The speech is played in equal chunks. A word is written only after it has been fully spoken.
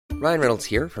Ryan Reynolds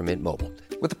here from Mint Mobile.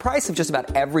 With the price of just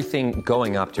about everything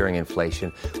going up during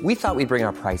inflation, we thought we'd bring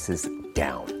our prices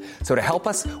down. So to help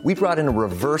us, we brought in a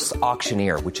reverse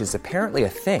auctioneer, which is apparently a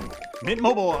thing. Mint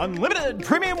Mobile Unlimited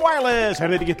Premium Wireless. How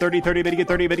to get 30, 30, bit to get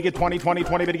 30, bit to get 20, 20,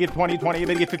 20, bit to get 20, 20,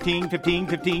 bit to get 15, 15,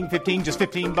 15, 15, just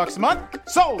 $15 a month?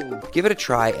 Sold! Give it a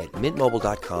try at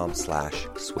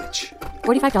mintmobile.com/switch.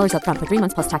 $45 up front for 3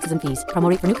 months plus taxes and fees. Promo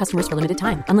rate for new customers for limited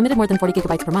time. Unlimited more than 40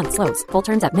 gigabytes per month. Slows full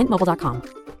terms at mintmobile.com.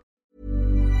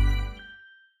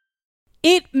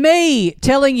 Me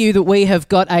telling you that we have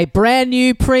got a brand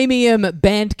new premium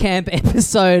Bandcamp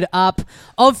episode up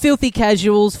of Filthy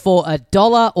Casuals for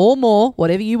 $1 or more,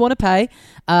 whatever you want to pay,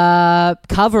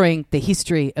 covering the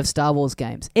history of Star Wars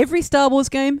games. Every Star Wars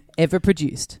game ever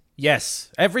produced. Yes,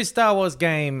 every Star Wars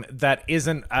game that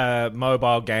isn't a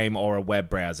mobile game or a web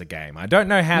browser game. I don't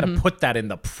know how to put that in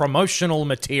the promotional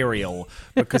material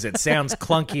because it sounds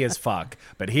clunky as fuck,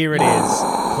 but here it is,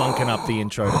 clunking up the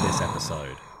intro to this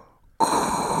episode.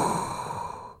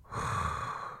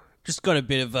 Just got a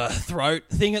bit of a throat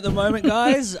thing at the moment,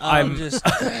 guys. I'm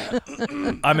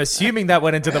assuming that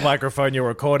went into the microphone you're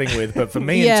recording with, but for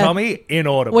me and Tommy,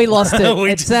 inaudible. We lost it.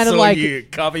 We it just sounded saw like you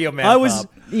cover your mouth up.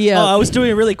 I was doing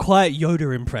a really quiet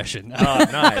Yoda impression. Oh,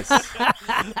 nice.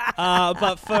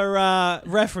 But for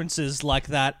references like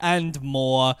that and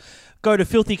more, go to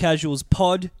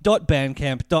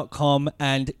filthycasualspod.bandcamp.com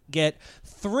and get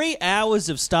 3 hours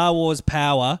of Star Wars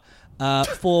power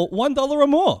for $1 or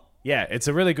more. Yeah, it's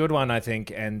a really good one, I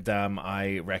think, and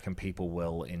I reckon people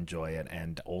will enjoy it.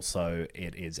 And also,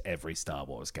 it is every Star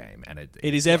Wars game, and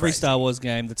it is every Star Wars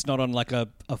game that's not on like a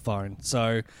phone.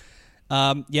 So,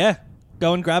 yeah,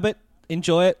 go and grab it,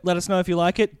 enjoy it. Let us know if you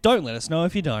like it. Don't let us know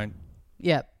if you don't.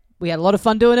 Yeah, we had a lot of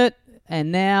fun doing it,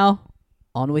 and now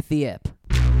on with the ep.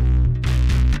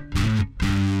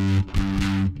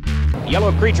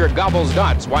 Yellow creature gobbles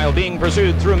dots while being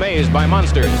pursued through maze by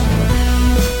monsters.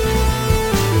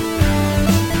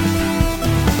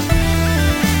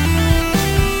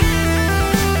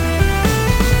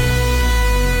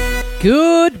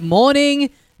 Good morning,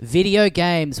 video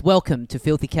games. Welcome to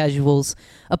Filthy Casuals,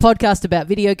 a podcast about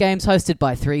video games hosted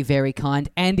by 3 very kind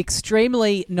and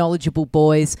extremely knowledgeable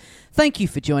boys. Thank you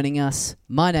for joining us.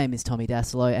 My name is Tommy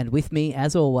Dasilo, and with me,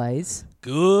 as always...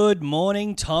 Good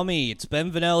morning, Tommy. It's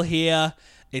Ben Vanel here.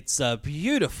 It's a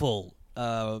beautiful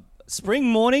spring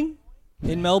morning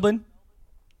in Melbourne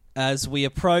as we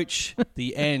approach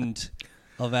the end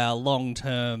of our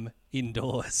long-term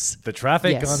indoors. The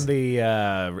traffic on the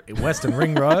Western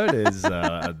Ring Road is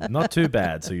not too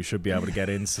bad, so you should be able to get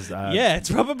in. Yeah, it's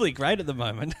probably great at the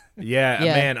moment. Yeah,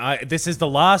 man, this is the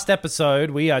last episode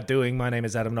we are doing, my name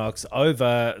is Adam Knox,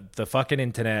 over the fucking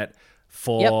internet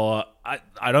for,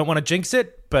 I don't want to jinx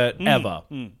it, but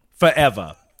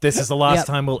forever. This is the last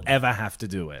time we'll ever have to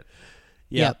do it.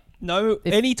 Yep. No,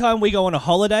 anytime we go on a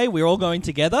holiday, we're all going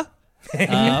together.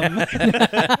 That's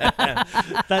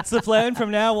the plan from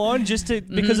now on, just to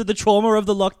because of the trauma of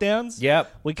the lockdowns.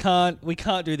 Yep. We can't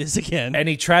do this again.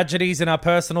 Any tragedies in our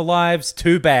personal lives,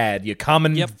 too bad. You're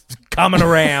coming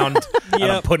around and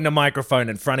I'm putting a microphone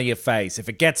in front of your face. If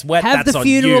it gets wet, Have that's the on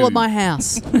you. funeral at my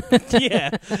house.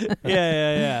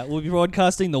 Yeah. We'll be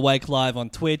broadcasting the wake live on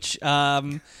Twitch.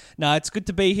 No, it's good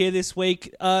to be here this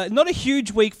week. Not a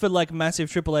huge week for like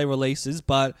massive AAA releases,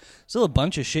 but still a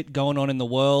bunch of shit going on in the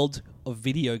world of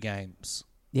video games.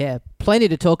 Yeah, plenty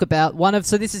to talk about.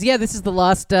 This is the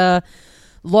last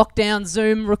lockdown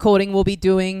Zoom recording we'll be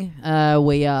doing.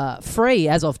 We are free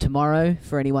as of tomorrow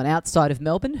for anyone outside of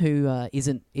Melbourne who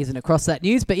isn't across that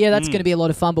news. But yeah, that's going to be a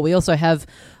lot of fun. But we also have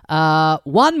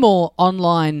one more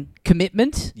online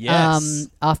commitment. Yes.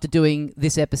 After doing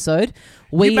this episode,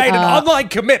 You made an online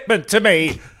commitment to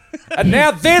me, and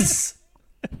now this.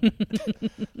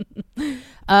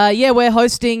 We're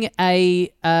hosting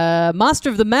a Master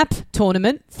of the Map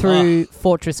tournament through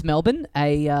Fortress Melbourne,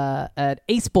 an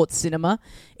esports cinema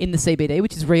in the CBD,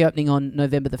 which is reopening on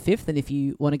November the 5th. And if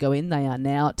you want to go in, they are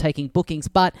now taking bookings.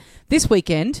 But this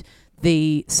weekend,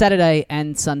 the Saturday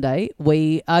and Sunday,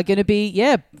 we are going to be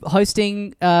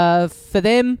hosting for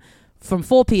them from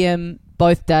 4 p.m.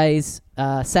 both days.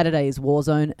 Saturday is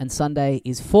Warzone and Sunday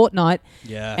is Fortnite.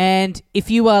 Yeah. And if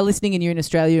you are listening and you're in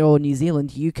Australia or New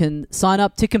Zealand, you can sign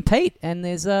up to compete, and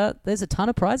there's a ton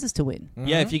of prizes to win.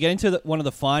 Yeah, if you get into one of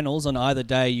the finals on either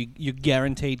day, you're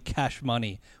guaranteed cash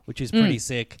money, which is pretty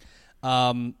sick.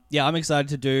 I'm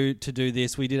excited to do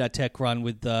this. We did our tech run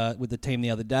with the team the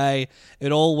other day.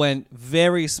 It all went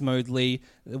very smoothly.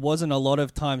 There wasn't a lot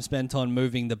of time spent on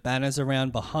moving the banners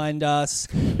around behind us,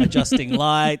 adjusting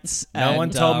lights. No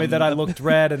one told me that I looked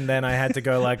red, and then I had to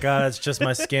go like, "Oh, it's just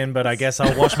my skin," but I guess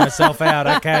I'll wash myself out.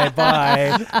 Okay,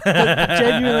 bye.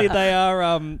 Genuinely, they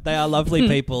are lovely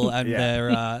people, and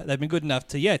Yeah. they've been good enough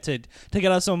to get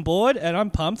us on board. And I'm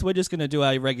pumped. We're just going to do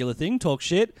our regular thing, talk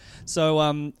shit.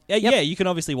 So you can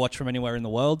obviously watch from anywhere in the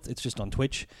world. It's just on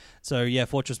Twitch. So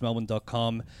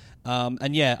fortressmelbourne.com. And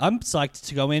I'm psyched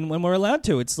to go in when we're allowed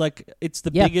to. It's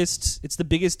the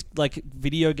biggest like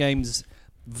video games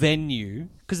venue,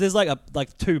 because there's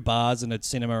like 2 bars and a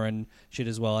cinema and shit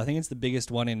as well. I think it's the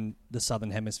biggest one in the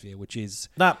Southern Hemisphere, which is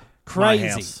crazy. My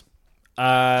house.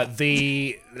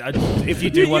 If you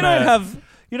do want to,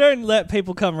 you don't let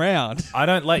people come round. I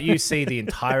don't let you see the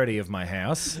entirety of my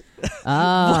house.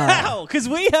 Wow, because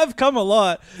we have come a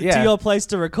lot to your place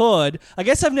to record. I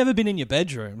guess I've never been in your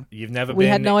bedroom. You've never been. We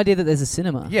had no idea that there's a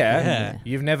cinema. Yeah.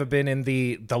 You've never been in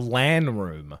the LAN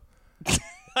room.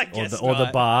 I guess or the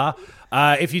bar.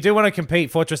 If you do want to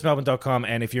compete, fortressmelbourne.com,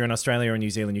 and if you're in Australia or New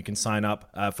Zealand, you can sign up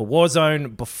for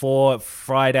Warzone before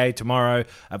Friday, tomorrow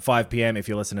at 5 p.m. If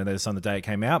you're listening to this on the day it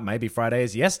came out, maybe Friday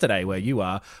is yesterday where you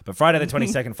are, but Friday the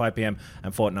 22nd, 5 p.m,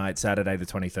 and Fortnite, Saturday the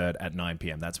 23rd at 9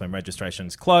 p.m. That's when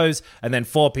registrations close, and then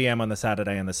 4 p.m. on the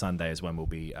Saturday and the Sunday is when we'll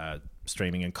be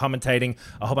streaming and commentating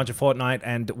a whole bunch of Fortnite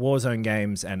and Warzone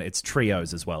games, and it's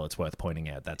trios as well. It's worth pointing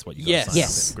out. That's what you got to sign up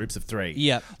in. Groups of 3.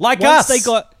 Yeah. Like Once us.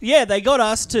 They got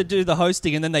us to do the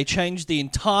hosting, and then they changed the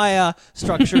entire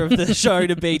structure of the show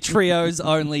to be trios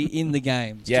only in the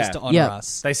games, just to honor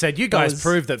us. They said, you guys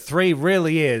proved that 3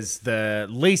 really is the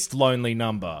least lonely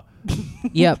number.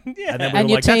 Yep. And then we And were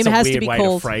your like, team that's a has to weird be way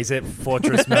called- to phrase it,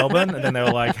 Fortress Melbourne. And then they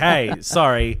were like, hey,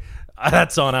 sorry,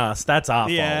 that's on us. That's our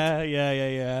fault.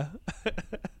 Yeah.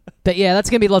 But yeah, that's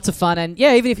going to be lots of fun. And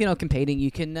yeah, even if you're not competing, you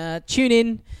can tune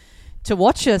in to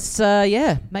watch us.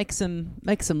 Make some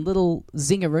little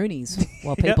zingaroonies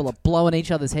while people are blowing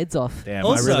each other's heads off. Damn,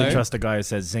 Also- I really trust a guy who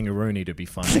says zingaroony to be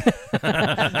funny.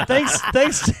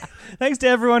 Thanks to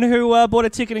everyone who bought a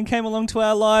ticket and came along to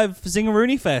our live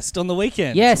Zingaroony Fest on the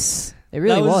weekend. Yes, it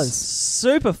really that was.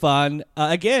 super fun.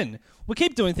 Again, we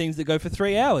keep doing things that go for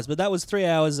 3 hours, but that was 3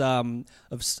 hours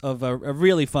of a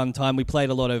really fun time. We played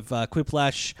a lot of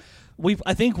Quiplash.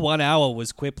 I think 1 hour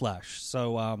was Quiplash,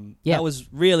 so that was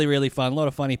really, really fun. A lot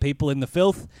of funny people in the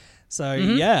filth. So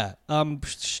a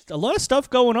lot of stuff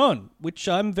going on, which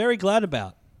I'm very glad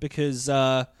about, because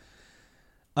I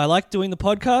like doing the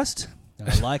podcast. And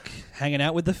I like hanging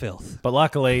out with the filth. But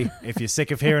luckily, if you're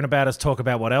sick of hearing about us talk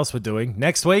about what else we're doing,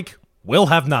 next week, we'll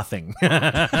have nothing.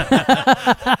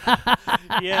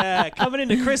 Yeah, coming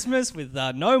into Christmas with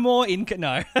no more income.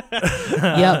 No.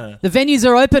 Yep. The venues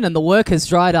are open and the work has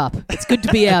dried up. It's good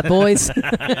to be out, boys.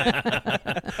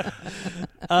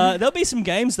 There'll be some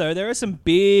games, though. There are some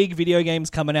big video games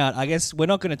coming out. I guess we're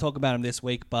not going to talk about them this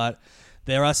week, but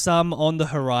there are some on the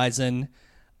horizon.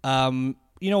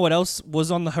 You know what else was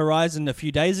on the horizon a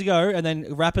few days ago and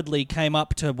then rapidly came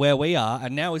up to where we are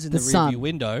and now is in the sun. rearview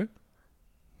window?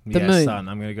 Moon. Sun.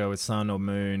 I'm going to go with sun or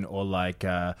moon, or like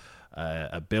a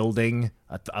building,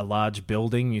 a large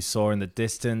building you saw in the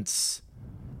distance.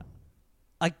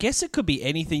 I guess it could be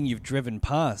anything you've driven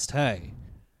past, hey?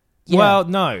 Yeah. Well,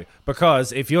 no,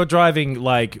 because if you're driving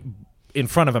like in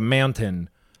front of a mountain,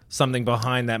 something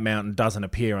behind that mountain doesn't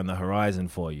appear on the horizon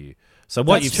for you. So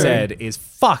what That's you've true. said is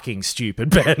fucking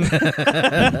stupid, Ben.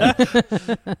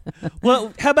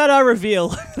 Well, how about I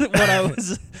reveal what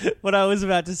I was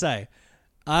about to say?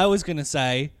 I was going to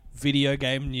say video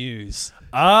game news.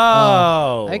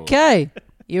 Oh. Okay.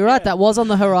 You're right. That was on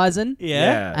the horizon.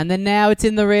 Yeah. And then now it's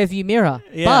in the rearview mirror.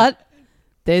 Yeah. But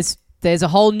there's a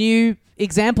whole new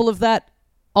example of that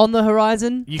on the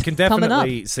horizon. You can coming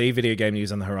definitely see video game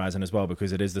news on the horizon as well,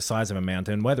 because it is the size of a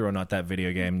mountain, whether or not that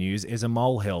video game news is a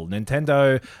molehill.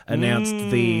 Nintendo announced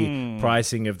the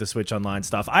pricing of the Switch Online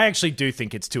stuff. I actually do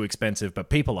think it's too expensive, but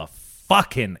people are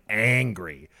fucking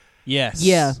angry Yes.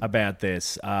 Yeah. about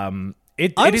this. I'm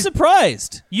It is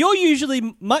surprised. You're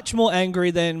usually much more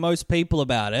angry than most people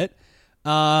about it.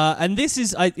 And this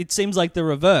is, it seems like the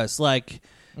reverse. Like,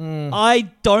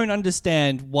 I don't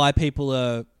understand why people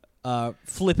are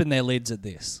flipping their lids at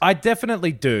this. I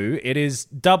definitely do. It is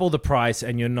double the price,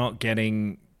 and you're not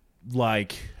getting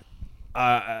like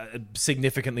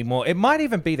significantly more. It might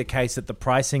even be the case that the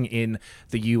pricing in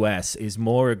the US is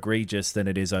more egregious than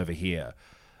it is over here.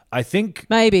 I think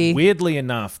Maybe. weirdly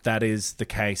enough, that is the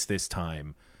case this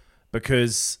time,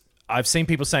 because I've seen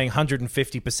people saying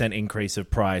 150% increase of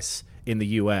price in the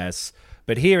US,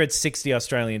 But here it's 60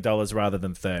 Australian dollars rather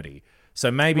than 30.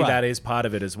 So maybe Right. that is part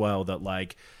of it as well, that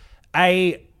like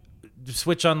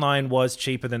Switch Online was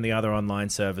cheaper than the other online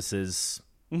services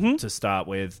to start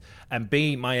with, and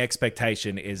B, my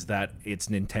expectation is that it's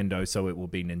Nintendo, so it will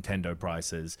be Nintendo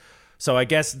prices. So I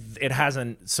guess it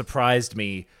hasn't surprised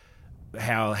me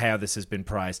how this has been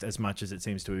priced as much as it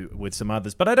seems to with some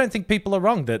others. But I don't think people are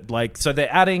wrong that like, so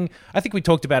they're adding, I think we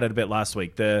talked about it a bit last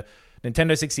week, the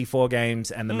Nintendo 64 games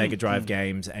and the Mega Drive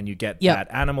games, and you get Yep.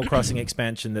 that Animal Crossing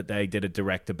expansion that they did a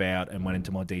direct about and went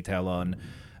into more detail on.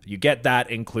 You get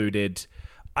that included.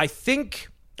 I think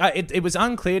it was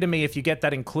unclear to me if you get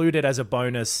that included as a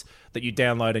bonus that you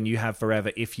download and you have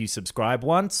forever if you subscribe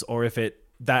once, or if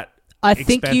that I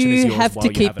think expansion is you yours have while to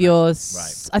you keep have it. yours.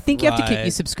 Right. I think you have to keep Right.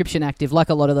 your subscription active, like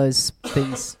a lot of those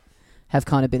things have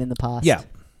kind of been in the past. Yeah.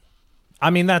 I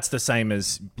mean, that's the same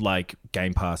as like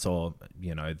Game Pass or,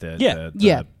 the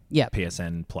Yeah.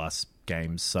 PSN Plus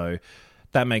games. So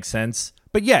that makes sense.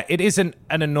 But yeah, it isn't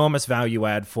an enormous value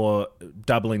add for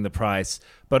doubling the price,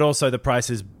 but also the price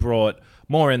is brought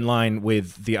more in line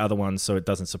with the other ones, so it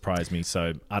doesn't surprise me.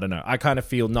 So I don't know. I kind of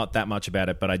feel not that much about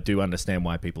it, but I do understand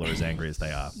why people are as angry as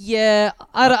they are. Yeah,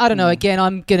 I don't know. Again,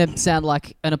 I'm going to sound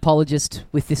like an apologist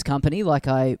with this company, like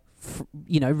I,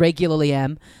 regularly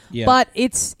am. Yeah. But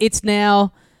it's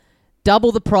now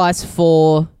double the price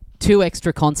for 2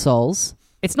 extra consoles.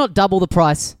 It's not double the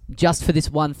price just for this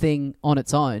one thing on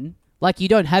its own. Like, you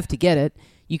don't have to get it.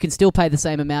 You can still pay the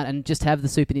same amount and just have the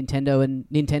Super Nintendo and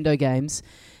Nintendo games.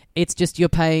 It's just you're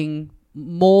paying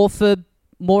more for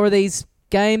more of these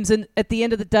games, and at the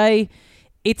end of the day,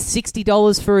 it's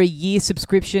 $60 for a year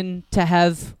subscription to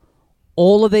have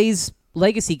all of these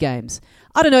legacy games.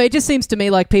 I don't know, it just seems to me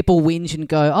like people whinge and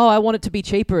go, oh, I want it to be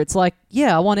cheaper. It's like,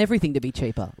 yeah, I want everything to be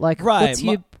cheaper. Like, Right,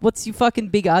 what's your fucking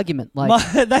big argument?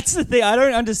 Like, That's the thing. I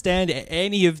don't understand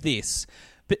any of this,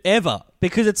 but ever,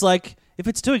 because it's like, if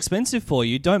it's too expensive for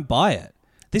you, don't buy it.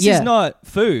 This Yeah. is not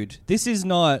food. This is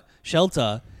not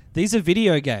shelter. These are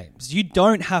video games. You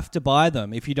don't have to buy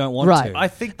them if you don't want Right. to. I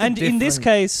think the and in this different-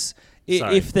 case,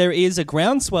 Sorry. if there is a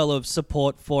groundswell of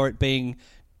support for it being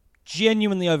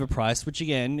genuinely overpriced, which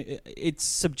again, it's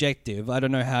subjective. I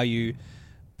don't know how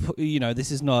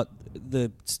this is not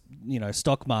the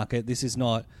stock market. This is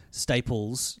not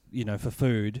staples, for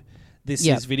food. This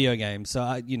Yep. is video games.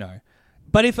 So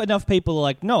but if enough people are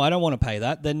like, no, I don't want to pay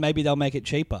that, then maybe they'll make it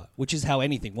cheaper, which is how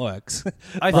anything works.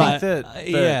 I But,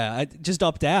 think that just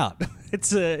opt out.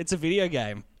 It's a video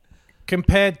game.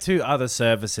 compared to other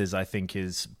services, I think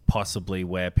is possibly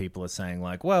where people are saying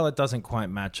like, well, it doesn't quite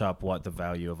match up what the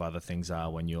value of other things are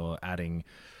when you're adding,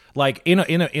 like in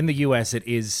the US, it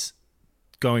is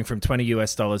going from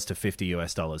 $20 to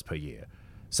 $50 per year.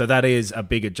 So that is a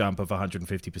bigger jump of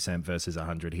 150% versus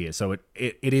 100 here. So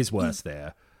it is worse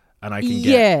there, and I can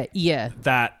get yeah.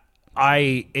 that.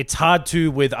 It's hard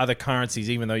to with other currencies,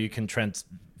 even though you can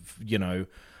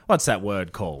what's that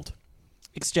word called?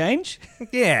 Exchange?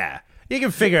 Yeah. You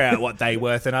can figure out what they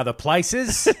worth in other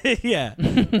places, Yeah.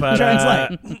 but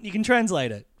Translate. You can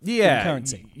translate it. yeah, In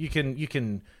currency. You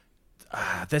can.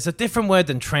 There's a different word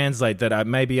than translate that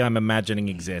maybe I'm imagining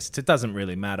exists. It doesn't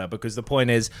really matter because the point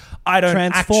is I don't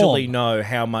Transform. actually know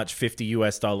how much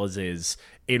 $50 is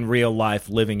in real life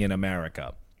living in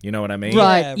America. You know what I mean?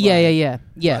 Right. Yeah,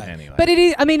 Yeah. Right, anyway. But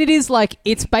it is like,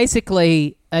 it's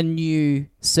basically a new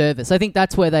service. I think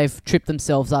that's where they've tripped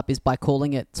themselves up, is by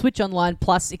calling it Switch Online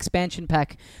plus expansion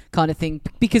pack kind of thing.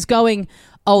 Because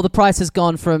the price has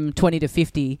gone from 20 to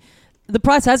 50. The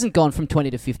price hasn't gone from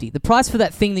 20 to 50. The price for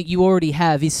that thing that you already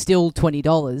have is still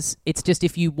 $20. It's just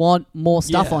if you want more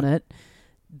stuff Yeah. on it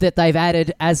that they've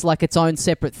added as like its own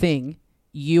separate thing,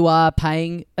 you are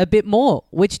paying a bit more,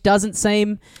 which doesn't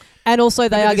seem... And also,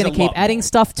 they it are is going a to keep lot adding more.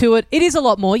 stuff to it. It is a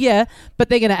lot more, yeah, but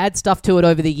they're going to add stuff to it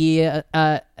over the year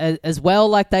as well.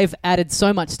 Like, they've added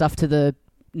so much stuff to the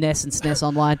NES and SNES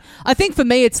Online. I think for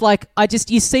me, it's like,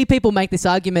 you see people make this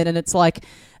argument, and it's like,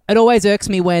 it always irks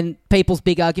me when people's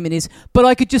big argument is, but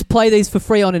I could just play these for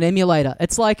free on an emulator.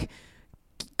 It's like,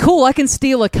 cool, I can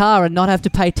steal a car and not have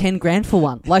to pay 10 grand for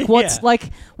one. Like, what's Yeah.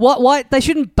 like, why they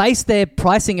shouldn't base their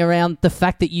pricing around the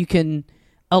fact that you can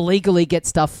illegally get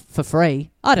stuff for free.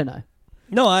 I don't know.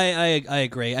 No, I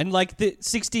agree. And like the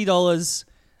 $60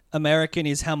 American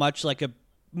is how much like a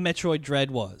Metroid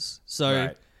Dread was. So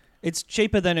Right. it's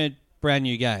cheaper than a brand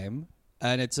new game,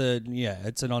 and it's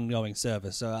an ongoing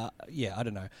service. So I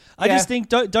don't know. I Yeah. just think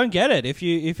don't get it if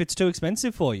it's too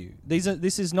expensive for you. This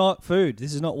is not food.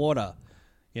 This is not water.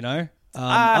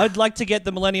 I'd like to get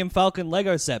the Millennium Falcon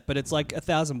Lego set, but it's like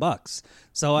 $1,000,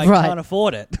 so I Right. can't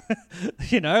afford it.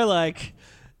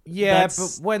 Yeah,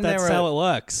 That's but when there how are it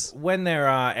works. when there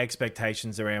are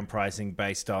expectations around pricing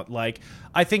based on, like,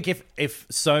 I think if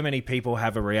so many people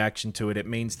have a reaction to it, it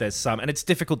means there's some, and it's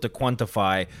difficult to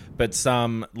quantify, but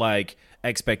some like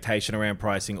expectation around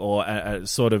pricing or a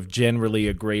sort of generally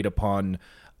agreed upon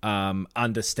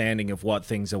understanding of what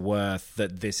things are worth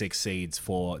that this exceeds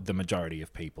for the majority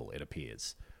of people. It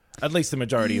appears, at least the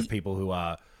majority of people who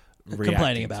are Complaining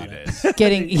reacting about to it. this.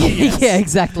 Getting yeah,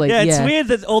 exactly. Yeah, it's weird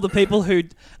that all the people who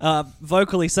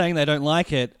vocally saying they don't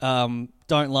like it don't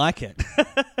like it.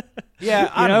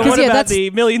 Yeah, I You know, don't know. what yeah, about that's- the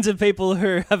millions of people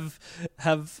who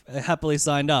have happily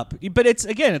signed up? But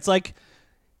it's like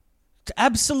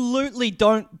absolutely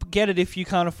don't get it if you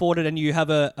can't afford it and you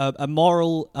have a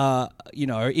moral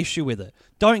issue with it.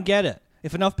 Don't get it.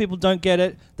 If enough people don't get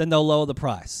it, then they'll lower the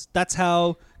price. That's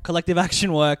how collective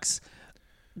action works.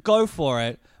 Go for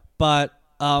it, but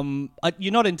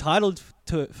you're not entitled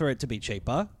for it to be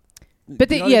cheaper. But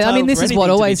You're not yeah, I mean, entitled this for is what anything to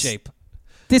be always. cheap.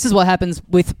 This is what happens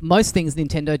with most things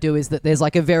Nintendo do, is that there's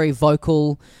like a very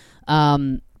vocal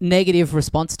negative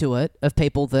response to it of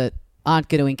people that aren't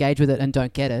going to engage with it and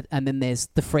don't get it, and then there's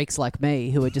the freaks like me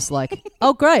who are just like,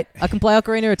 oh great, I can play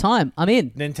Ocarina of Time, I'm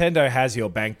in. Nintendo has your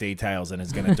bank details and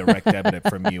is going to direct debit it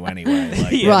from you anyway.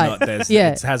 Like, Yeah. Right.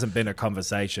 It hasn't been a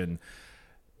conversation.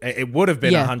 It would have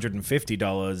been Yeah.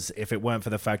 $150 if it weren't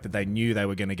for the fact that they knew they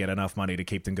were going to get enough money to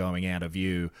keep them going out of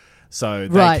view. So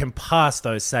they Right. can pass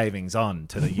those savings on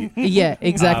to the Yeah,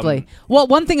 exactly. Well,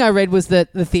 one thing I read was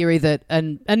that the theory that,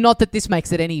 and not that this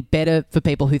makes it any better for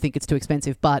people who think it's too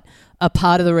expensive, but a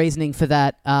part of the reasoning for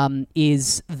that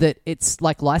is that it's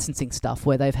like licensing stuff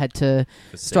where they've had to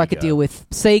strike a Sega. deal with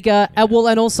Sega.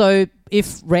 And also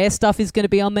if rare stuff is going to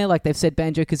be on there, like they've said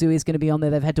Banjo-Kazooie is going to be on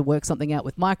there, they've had to work something out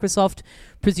with Microsoft,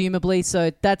 presumably.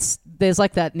 So there's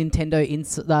like that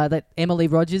Nintendo, that Emily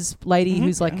Rogers lady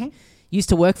who's like... used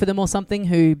to work for them or something,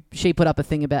 who she put up a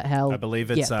thing about how I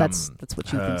believe it's that's what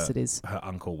she her, thinks it is. Her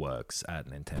uncle works at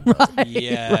Nintendo.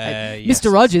 Yeah, Right. yes. Mr.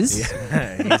 Rogers.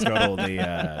 He's got all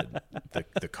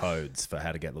the codes for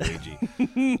how to get Luigi.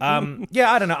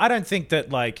 I don't know. I don't think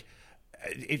that like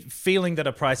feeling that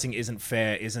a pricing isn't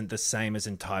fair isn't the same as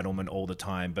entitlement all the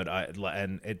time. But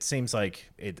and it seems like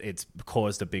it's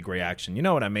caused a big reaction. You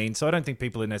know what I mean? So I don't think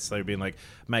people are necessarily being like,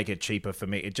 make it cheaper for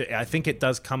me. I think it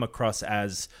does come across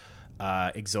as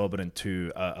exorbitant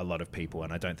to a lot of people,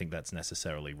 and I don't think that's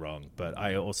necessarily wrong. But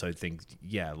I also think,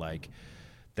 like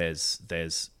there's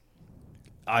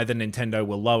either Nintendo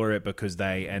will lower it because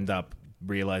they end up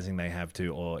realizing they have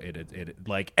to, or it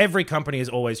like every company is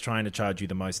always trying to charge you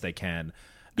the most they can.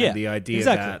 And Yeah, the idea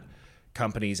exactly. that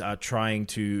companies are trying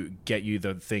to get you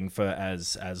the thing for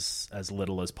as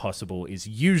little as possible is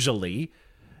usually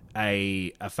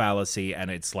a fallacy,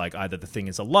 and it's like either the thing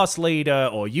is a loss leader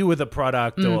or you were the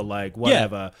product or like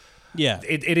whatever. Yeah.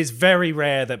 It is very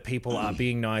rare that people are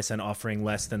being nice and offering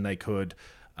less than they could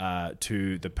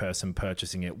to the person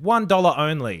purchasing it. $1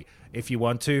 only if you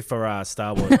want to for our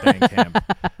Star Wars Bandcamp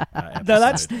episode. No,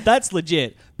 that's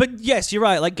legit. But yes, you're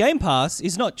right. Like Game Pass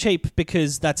is not cheap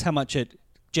because that's how much it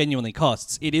genuinely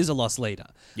costs. It is a loss leader.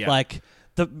 Yeah. Like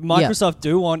the Microsoft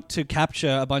do want to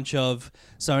capture a bunch of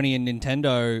Sony and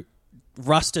Nintendo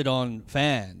rusted on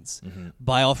fans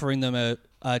by offering them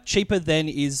a cheaper than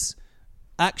is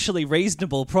actually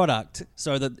reasonable product,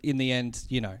 so that in the end,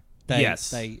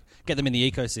 they get them in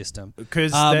the ecosystem.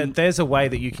 Because there's a way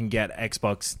that you can get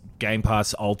Xbox Game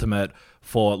Pass Ultimate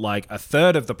for like a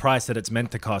third of the price that it's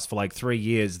meant to cost for like 3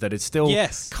 years. That is still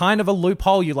kind of a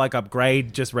loophole. You like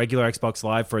upgrade just regular Xbox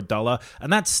Live for $1,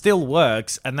 and that still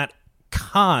works. And that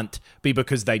can't be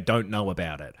because they don't know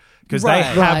about it. Because they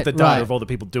have the data of all the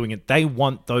people doing it. They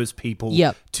want those people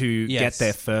to get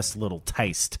their first little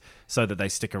taste so that they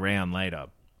stick around later.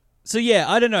 So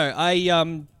yeah, I don't know.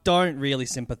 I don't really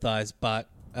sympathize, but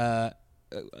I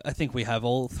think we have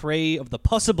all three of the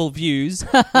possible views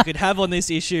we could have on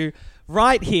this issue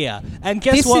right here. And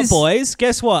guess what, boys?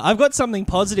 Guess what? I've got something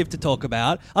positive to talk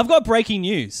about. I've got breaking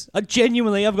news. I've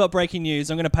got breaking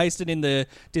news. I'm going to paste it in the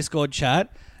Discord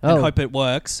chat and hope it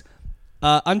works.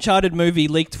 Uncharted movie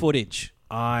leaked footage.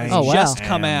 Just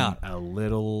come out. A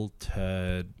little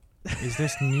turd. Is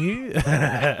this new?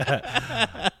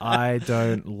 I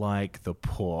don't like the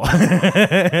poor.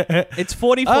 It's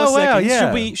 44 wow, seconds.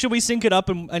 yeah. Should we sync it up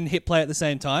and hit play at the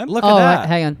same time? Look at that.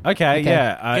 Hang on. Okay.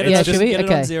 Yeah. Get It's it, should we? get it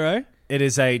Okay. on 0. It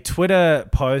is a Twitter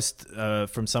post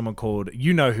from someone called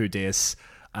You Know Who Dis,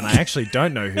 and I actually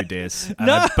don't know who dis.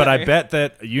 But I bet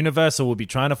that Universal will be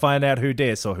trying to find out who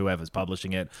dis or whoever's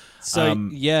publishing it. So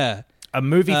yeah. A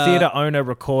movie theater owner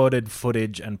recorded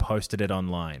footage and posted it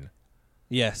online.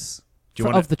 Yes. Do you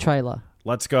want of the trailer.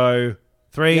 Let's go.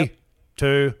 3, Yep.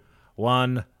 2,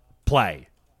 1. play.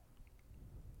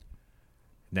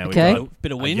 Now Okay. we got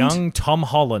Bit of a wind. young Tom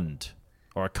Holland,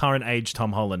 or a current age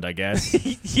Tom Holland, I guess.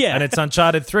 Yeah. And it's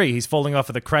Uncharted 3. He's falling off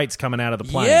of the crates coming out of the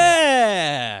plane.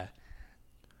 Yeah.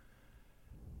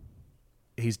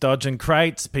 He's dodging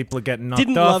crates. People are getting knocked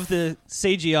Didn't off. love the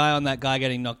CGI on that guy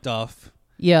getting knocked off.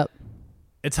 Yep.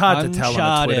 It's hard to tell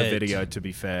on a Twitter Uncharted. video, to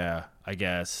be fair, I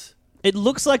guess. It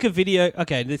looks like a video.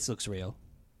 Okay, this looks real.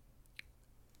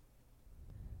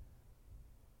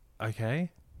 Okay.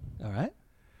 All right.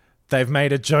 They've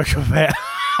made a joke about...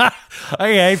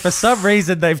 Okay, for some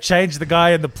reason they've changed the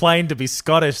guy in the plane to be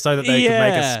Scottish so that they can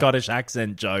make a Yeah. Scottish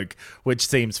accent joke, which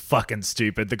seems fucking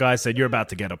stupid. The guy said, "You're about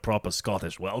to get a proper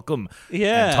Scottish welcome."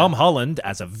 Yeah. And Tom Holland,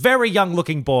 as a very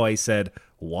young-looking boy, said,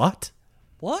 "What?"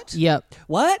 What? Yep.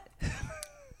 What?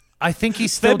 I think he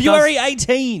still February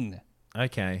 18. does...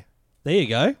 Okay. There you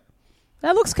go.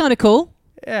 That looks kind of cool.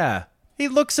 Yeah. He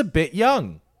looks a bit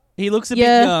young. He looks a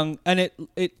Yeah. bit young, and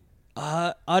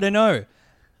I don't know.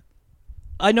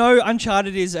 I know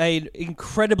Uncharted is a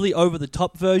incredibly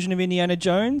over-the-top version of Indiana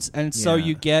Jones, and so Yeah.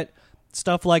 you get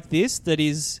stuff like this that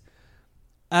is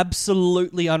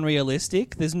absolutely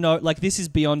unrealistic. There's no this is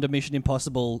beyond a Mission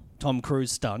Impossible Tom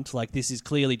Cruise stunt. Like, this is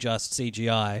clearly just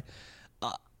CGI.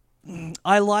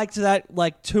 I liked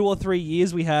that 2 or 3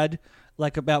 years we had,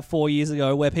 about 4 years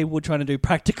ago, where people were trying to do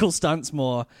practical stunts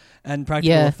more and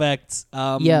practical Yeah. effects.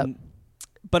 Yep.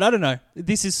 But I don't know.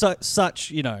 This is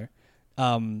such a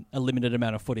limited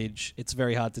amount of footage. It's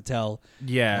very hard to tell.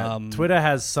 Yeah, Twitter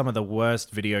has some of the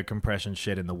worst video compression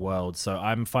shit in the world, so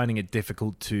I'm finding it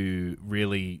difficult to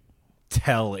really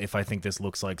tell if I think this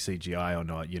looks like CGI or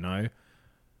not, you know?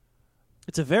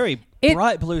 It's a very It-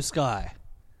 bright blue sky.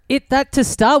 To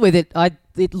start with,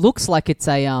 it looks like it's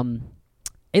a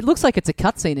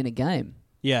cutscene in a game.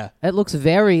 Yeah. It looks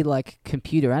very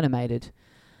computer animated.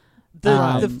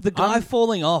 The guy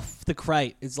falling off the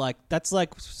crate is that's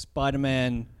like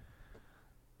Spider-Man,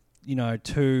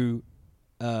 2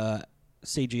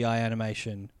 CGI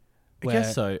animation. I Where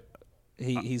guess so.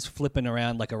 he's flipping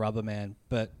around like a rubber man,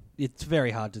 but it's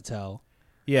very hard to tell.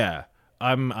 Yeah,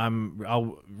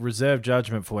 I'll reserve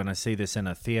judgment for when I see this in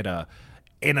a theater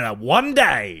in a one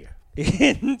day.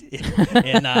 And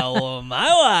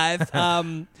my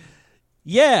wife.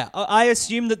 Yeah, I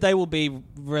assume that they will be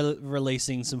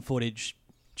releasing some footage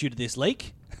due to this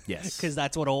leak. Yes, Because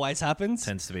that's what always happens.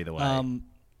 tends to be the way.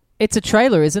 It's a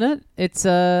trailer, isn't it? It's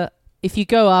if you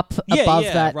go up above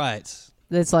that, right.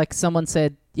 there's someone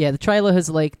said, the trailer has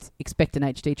leaked. Expect an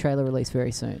HD trailer release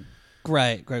very soon.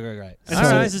 Great. And So-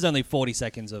 so this is only 40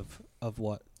 seconds of what.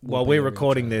 will Well, be we're a real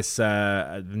recording trailer. this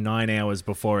 9 hours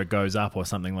before it goes up or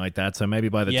something like that, so maybe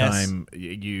by the Yes. time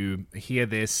you hear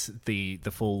this, the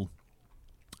full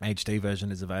HD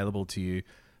version is available to you.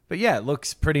 But yeah, it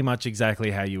looks pretty much exactly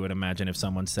how you would imagine if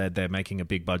someone said they're making a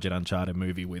big budget Uncharted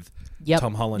movie with Yep.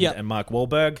 Tom Holland Yep. and Mark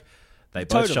Wahlberg. They both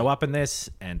Totally. show up in this,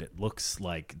 and it looks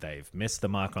like they've missed the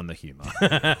mark on the humor.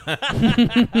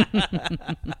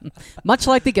 Much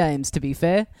like the games, to be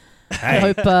fair. Hey, I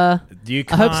hope. you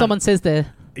I hope can't- someone says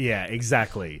they're. Yeah,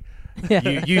 exactly.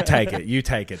 Yeah. You take it. You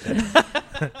take it then.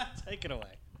 Take it away.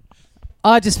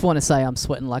 I just want to say I'm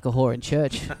sweating like a whore in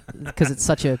church because it's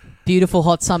such a beautiful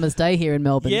hot summer's day here in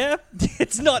Melbourne. Yeah,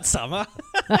 it's not summer.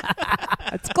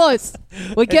 It's close.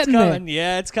 We're getting it's there. coming.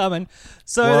 Yeah, it's coming.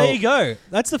 So Well- there you go.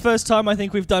 That's the first time I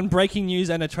think we've done breaking news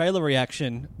and a trailer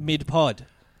reaction mid-pod.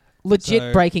 Legit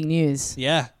So- breaking news.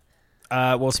 Yeah.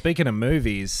 Well, speaking of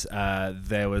movies,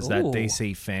 there was that Ooh.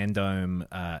 DC Fandom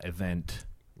event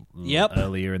Yep.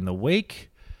 earlier in the week.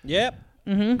 Yep.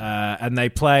 And they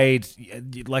played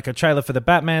a trailer for the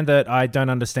Batman that I don't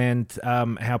understand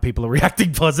how people are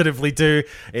reacting positively to,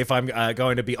 if I'm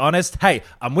going to be honest. Hey,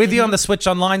 I'm with you on the Switch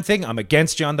Online thing. I'm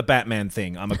against you on the Batman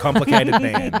thing. I'm a complicated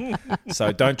man.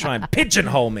 So don't try and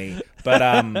pigeonhole me.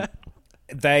 But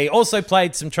they also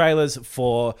played some trailers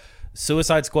for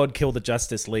Suicide Squad, Kill the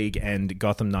Justice League, and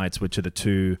Gotham Knights, which are the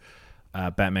two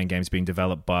Batman games being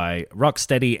developed by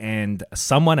Rocksteady and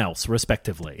someone else,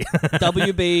 respectively.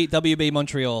 WB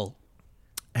Montreal.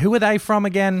 Who are they from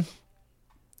again?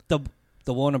 The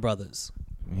Warner Brothers.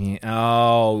 Yeah,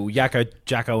 oh, Yakko,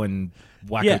 Jacko, and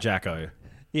Wacko Yeah. Jacko.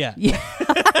 Yeah. Yeah.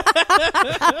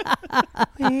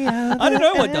 I don't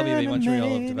know what WB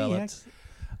Montreal have developed.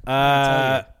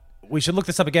 We should look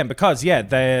this up again because, yeah,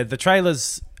 the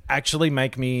trailers actually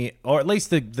make me, or at least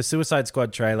the Suicide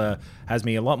Squad trailer has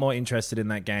me a lot more interested in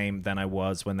that game than I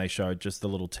was when they showed just the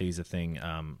little teaser thing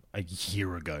a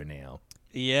year ago now.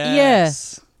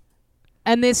 Yes.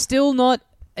 And there's still not.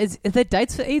 Is there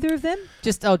dates for either of them?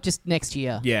 Just next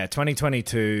year. Yeah,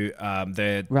 2022.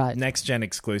 They're Right. next gen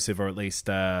exclusive, or at least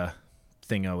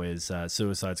thingo is,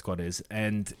 Suicide Squad is,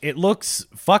 and it looks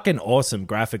fucking awesome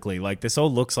graphically. Like, this all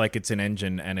looks like it's an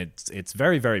engine, and it's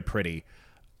very, very pretty.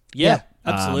 Yeah,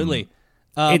 absolutely.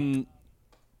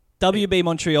 WB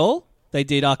Montreal, they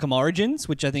did Arkham Origins,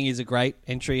 which I think is a great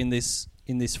entry in this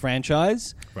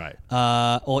franchise, Right.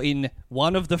 Or in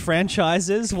one of the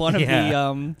franchises, one of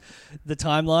the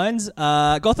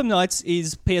timelines. Gotham Knights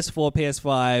is PS4,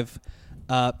 PS5,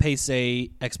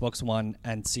 PC, Xbox One,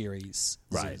 and Series.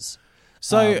 Right.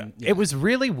 So it was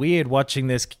really weird watching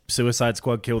this Suicide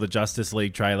Squad Kill the Justice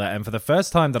League trailer, and for the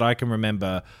first time that I can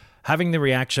remember, having the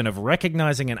reaction of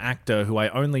recognizing an actor who I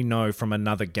only know from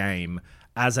another game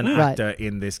as an actor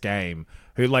in this game,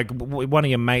 who, like, one of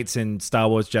your mates in Star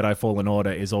Wars Jedi Fallen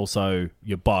Order is also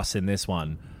your boss in this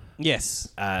one. Yes.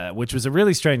 Which was a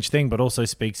really strange thing, but also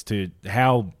speaks to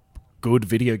how good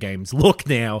video games look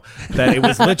now, that it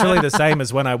was literally the same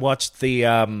as when I watched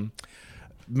the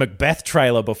Macbeth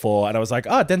trailer before, and I was like,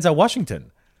 oh, Denzel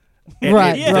Washington.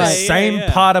 The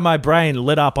same part of my brain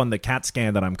lit up on the CAT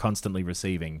scan that I'm constantly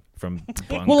receiving from.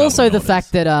 Well, also the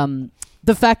fact that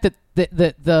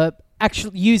the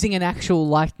actual using an actual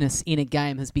likeness in a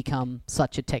game has become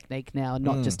such a technique now, and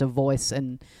not just a voice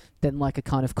and then like a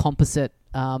kind of composite,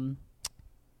 render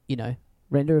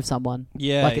of someone.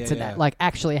 Like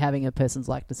actually having a person's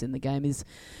likeness in the game is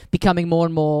becoming more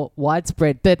and more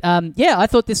widespread. But I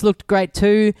thought this looked great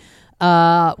too.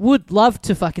 Would love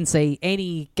to fucking see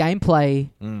any gameplay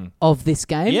of this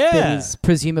game that is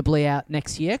presumably out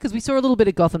next year, because we saw a little bit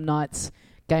of Gotham Knights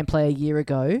gameplay a year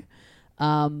ago.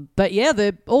 But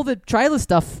yeah, all the trailer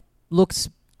stuff looks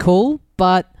cool,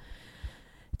 but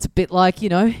it's a bit like,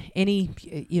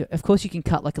 of course you can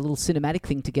cut like a little cinematic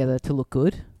thing together to look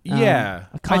good. Yeah.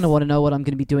 I kind of want to know what I'm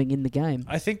going to be doing in the game.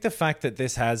 I think the fact that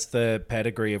this has the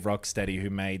pedigree of Rocksteady, who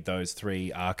made those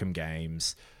 3 Arkham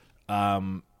games,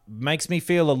 makes me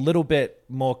feel a little bit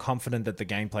more confident that the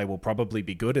gameplay will probably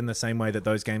be good in the same way that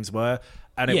those games were.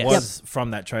 And it was from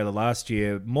that trailer last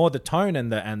year, more the tone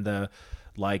and the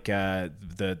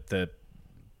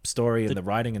story and the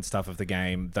writing and stuff of the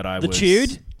game that I was...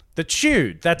 The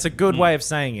chewed. That's a good way of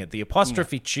saying it. The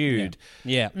apostrophe chewed.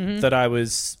 Yeah. That I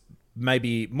was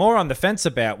maybe more on the fence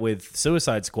about with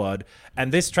Suicide Squad.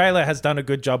 And this trailer has done a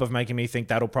good job of making me think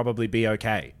that'll probably be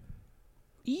okay.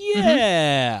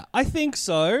 Yeah, I think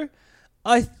so.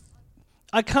 I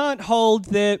can't hold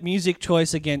their music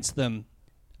choice against them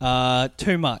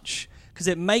too much, because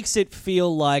it makes it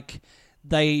feel like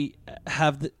they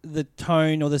have the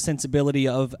tone or the sensibility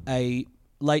of a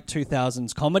late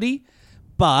 2000s comedy,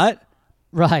 but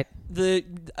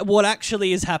what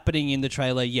actually is happening in the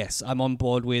trailer, yes, I'm on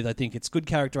board with. I think it's good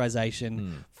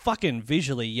characterization. Fucking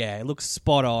visually, yeah, it looks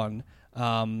spot on.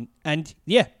 And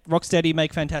yeah, Rocksteady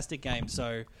make fantastic games.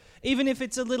 So even if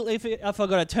it's a little, if I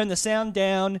got to turn the sound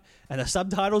down and the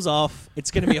subtitles off,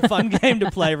 it's going to be a fun game to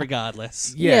play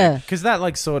regardless. Yeah, because that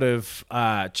like sort of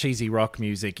cheesy rock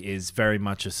music is very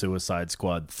much a Suicide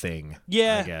Squad thing.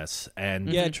 Yeah, I guess.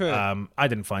 And true. I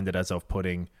didn't find it as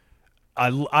off-putting.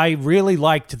 I really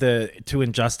liked the 2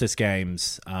 Injustice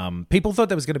games. People thought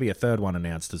there was going to be a third one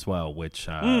announced as well, which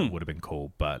would have been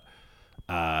cool, but.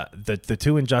 The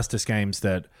 2 Injustice games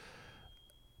that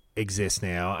exist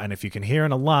now, and if you can hear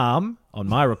an alarm on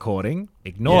my recording,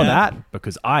 ignore that,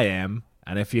 because I am,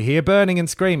 and if you hear burning and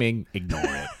screaming, ignore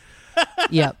it.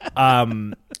 Yep.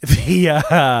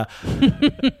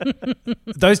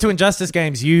 Those 2 Injustice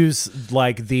games use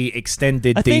like the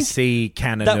extended DC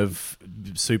canon of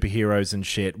superheroes and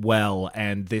shit well,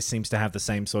 and this seems to have the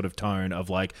same sort of tone of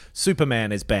like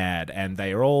Superman is bad, and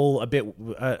they are all a bit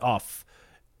off.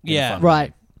 Yeah,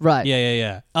 right.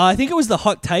 Yeah. I think it was the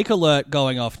hot take alert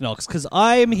going off, Knox, because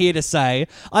I am here to say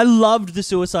I loved the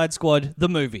Suicide Squad, the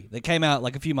movie that came out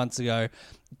like a few months ago.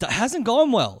 That hasn't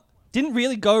gone well. Didn't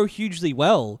really go hugely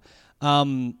well.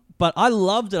 But I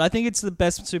loved it. I think it's the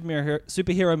best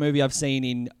superhero movie I've seen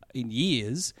in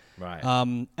years. Right.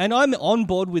 And I'm on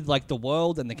board with like the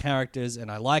world and the characters,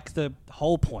 and I like the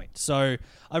whole point. So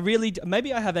I really,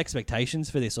 maybe I have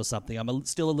expectations for this or something. I'm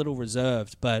still a little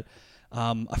reserved, but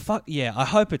I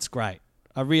hope it's great.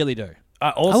 I really do.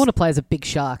 I want to play as a big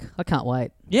shark. I can't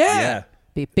wait. Yeah.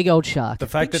 Be a big old shark. The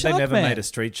fact Big that they Shark never Man. made a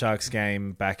Street Sharks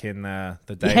game back in the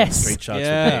day when Street Sharks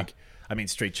were big. I mean,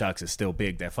 Street Sharks are still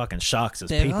big. They're fucking sharks as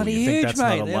They're people. bloody You think huge, that's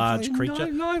mate. not a They're large fucking creature?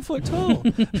 9 foot tall.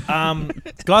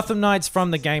 Gotham Knights,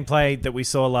 from the gameplay that we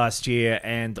saw last year,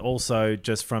 and also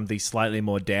just from the slightly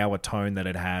more dour tone that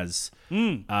it has,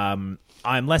 I'm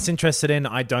less interested in.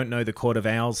 I don't know the Court of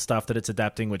Owls stuff that it's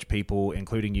adapting, which people,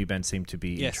 including you, Ben, seem to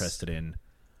be interested in.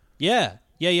 Yeah.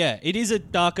 It is a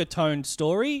darker toned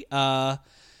story.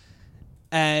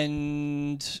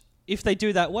 And if they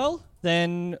do that well,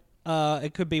 then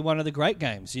it could be one of the great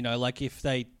games. You know, like if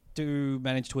they do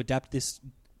manage to adapt this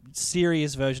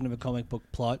serious version of a comic book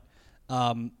plot,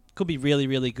 could be really,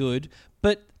 really good.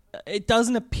 But it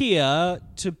doesn't appear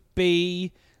to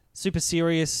be super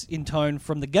serious in tone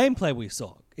from the gameplay we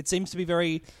saw. It seems to be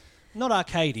very, not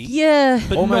arcadey. Yeah.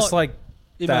 But Almost not like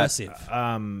immersive.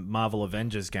 that Marvel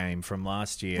Avengers game from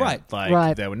last year. Right. Like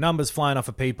Right. there were numbers flying off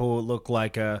of people. It looked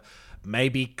like a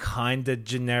maybe kind of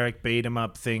generic beat 'em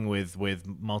up thing with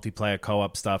multiplayer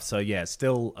co-op stuff. So yeah,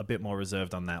 still a bit more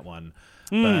reserved on that one.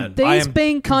 But These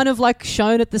being kind of like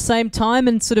shown at the same time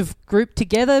and sort of grouped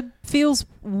together feels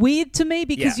weird to me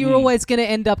because Yeah. you're always going to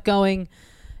end up going,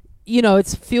 you know, it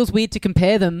feels weird to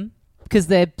compare them because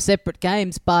they're separate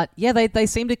games. But yeah, they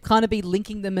seem to kind of be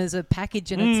linking them as a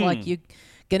package, and it's like you're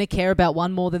going to care about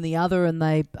one more than the other, and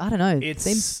I don't know, it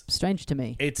seems strange to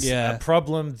me. It's a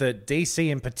problem that DC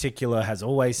in particular has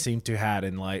always seemed to have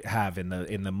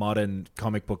in the modern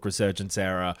comic book resurgence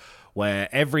era, where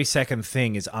every second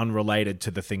thing is unrelated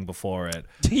to the thing before it.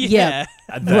 Yeah.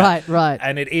 Right.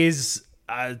 And it is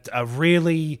a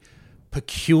really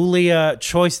peculiar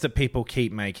choice that people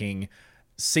keep making,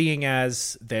 seeing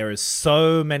as there is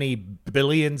so many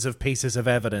billions of pieces of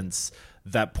evidence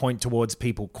that point towards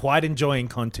people quite enjoying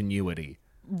continuity.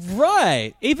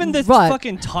 Right. Even the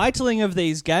fucking titling of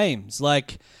these games.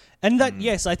 Like, and that,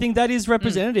 yes, I think that is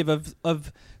representative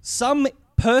of some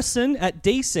person at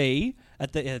DC,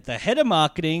 at the head of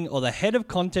marketing or the head of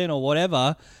content or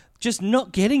whatever, just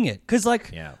not getting it. Because,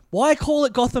 like, why call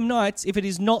it Gotham Knights if it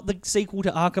is not the sequel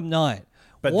to Arkham Knight?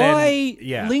 But why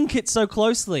then, link it so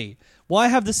closely? Why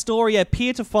have the story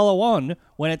appear to follow on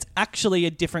when it's actually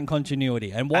a different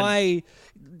continuity? And why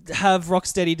have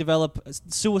Rocksteady develop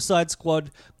Suicide Squad :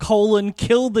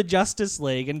 kill the Justice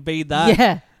League and be that?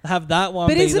 Yeah. Have that one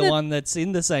But be isn't the it- one that's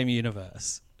in the same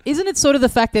universe? Isn't it sort of the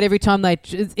fact that every time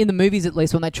in the movies at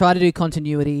least, when they try to do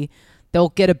continuity, they'll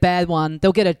get a bad one,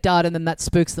 they'll get a dud, and then that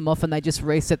spooks them off and they just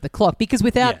reset the clock? Because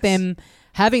without them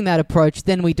having that approach,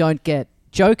 then we don't get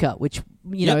Joker, which,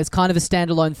 you know, is kind of a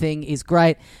standalone thing, is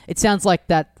great. It sounds like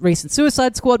that recent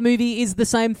Suicide Squad movie is the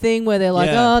same thing, where they're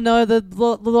like, oh no, the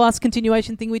last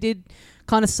continuation thing we did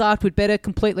kind of sucked, we'd better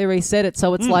completely reset it.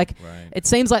 So it's like, it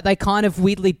seems like they kind of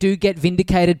weirdly do get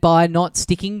vindicated by not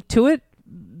sticking to it.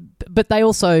 But they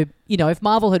also, you know, if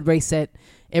Marvel had reset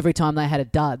every time they had a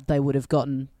dud, they would have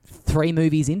gotten 3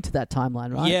 movies into that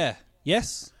timeline, right? Yeah.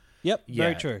 Yes. Yep.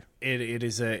 Very true.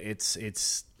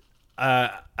 It's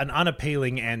an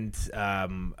unappealing and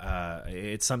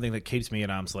it's something that keeps me at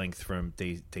arm's length from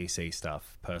DC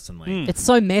stuff personally. It's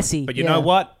so messy. But you know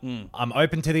what? I'm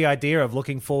open to the idea of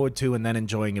looking forward to and then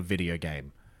enjoying a video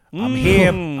game. I'm here.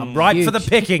 I'm ripe for the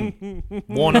picking.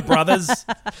 Warner Brothers,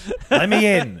 let me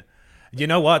in. You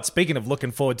know what? Speaking of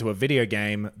looking forward to a video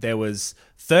game, there was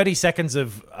 30 seconds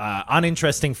of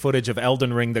uninteresting footage of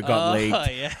Elden Ring that got leaked.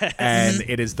 Yes. And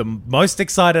it is the most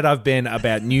excited I've been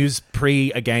about news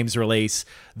pre a game's release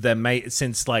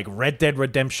since like Red Dead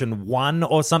Redemption 1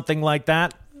 or something like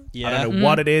that. Yeah. I don't know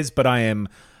what it is, but I am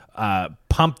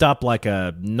pumped up like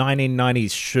a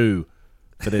 1990s shoe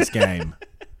for this game.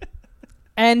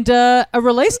 And a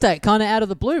release date kind of out of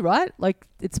the blue, right? Like,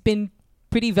 it's been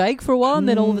pretty vague for a while, and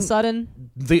then all of a sudden...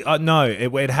 No,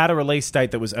 it had a release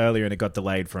date that was earlier and it got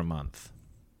delayed for a month.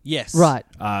 Yes. Right.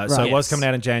 So it was coming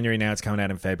out in January, now it's coming out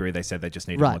in February. They said they just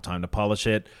needed more time to polish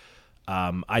it.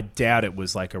 I doubt it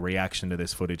was like a reaction to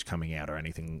this footage coming out or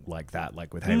anything like that,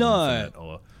 like with Halo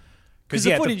Infinite. Because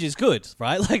the footage is good,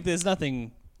 right? Like, there's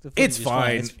nothing... It's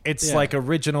fine. It's like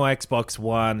original Xbox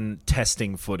One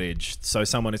testing footage. So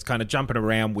someone is kind of jumping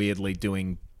around weirdly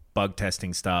doing bug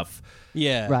testing stuff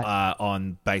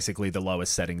on basically the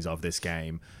lowest settings of this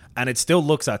game. And it still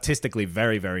looks artistically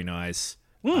very, very nice.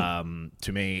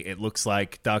 To me, it looks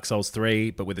like Dark Souls 3,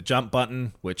 but with a jump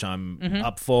button, which I'm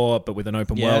up for, but with an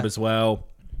open world as well.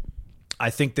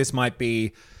 I think this might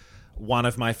be one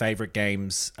of my favorite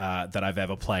games that I've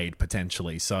ever played,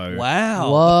 potentially. So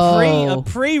wow, Whoa. a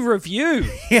pre-review.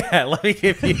 Yeah, let me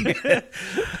give you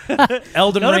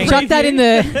Elden Ring. Chuck that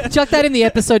in the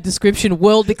episode description.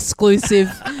 World exclusive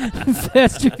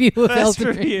first review of First Elden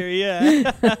Ring. review,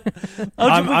 yeah. We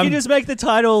can just make the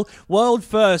title "World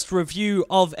First Review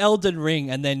of Elden Ring"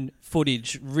 and then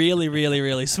footage really, really,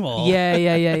 really small.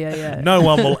 Yeah. No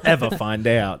one will ever find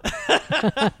out.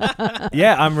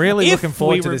 Yeah, I'm really looking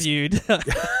forward to this. Reviewed.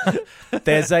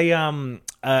 There's an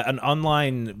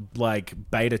online like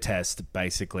beta test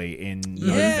basically in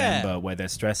November where they're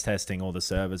stress testing all the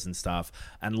servers and stuff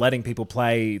and letting people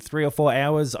play 3 or 4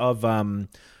 hours of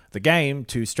the game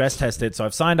to stress test it. So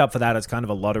I've signed up for that. It's kind of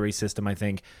a lottery system, I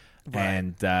think.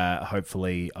 and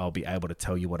hopefully I'll be able to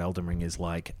tell you what Elden Ring is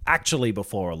like actually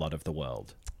before a lot of the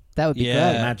world. That would be great.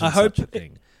 Imagine I hope such a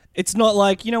thing. It's not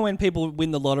like, when people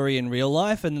win the lottery in real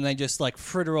life and then they just like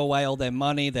fritter away all their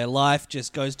money, their life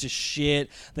just goes to shit,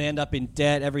 they end up in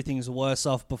debt, everything's worse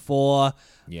off before.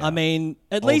 Yeah. I mean,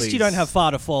 at All least you these- don't have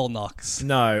far to fall, Knox.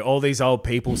 No, all these old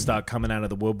people start coming out of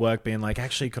the woodwork being like,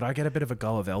 actually, could I get a bit of a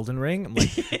go of Elden Ring? I'm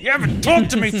like, you haven't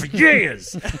talked to me for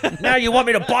years. Now you want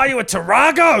me to buy you a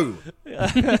Tarago?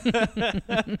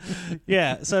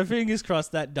 Yeah, so fingers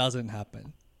crossed that doesn't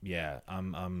happen. Yeah,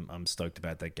 I'm stoked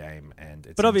about that game, and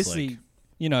But obviously,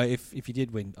 if you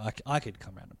did win, I could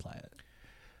come around and play it.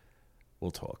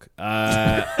 we'll talk.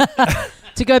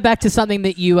 To go back to something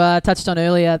that you touched on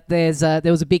earlier, there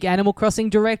was a big Animal Crossing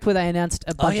Direct where they announced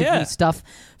a bunch of new stuff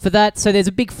for that. So there's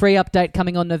a big free update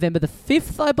coming on November the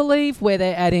 5th, I believe, where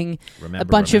they're adding a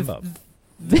bunch of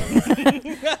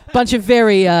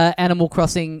very Animal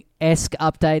Crossing-esque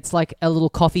updates, like a little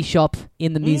coffee shop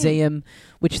in the museum,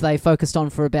 which they focused on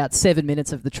for about 7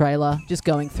 minutes of the trailer, just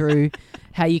going through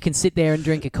how you can sit there and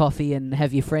drink a coffee and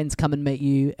have your friends come and meet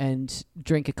you and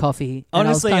drink a coffee. And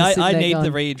Honestly, was kinda I sitting there need going,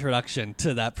 the reintroduction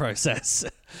to that process.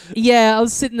 Yeah, I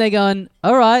was sitting there going,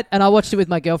 all right. And I watched it with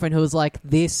my girlfriend who was like,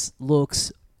 this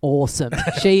looks awesome.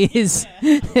 She is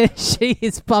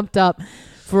pumped up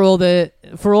for all the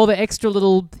extra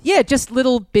little, just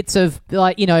little bits of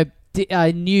like,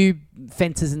 new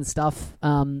fences and stuff.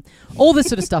 All the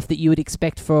sort of stuff that you would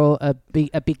expect for a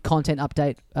big content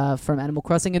update from Animal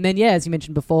Crossing. And then, as you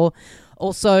mentioned before,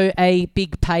 also a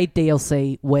big paid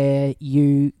DLC where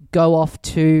you go off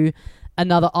to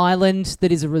another island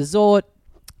that is a resort,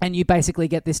 and you basically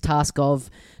get this task of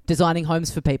designing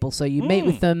homes for people. So you meet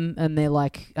with them, and they're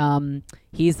like,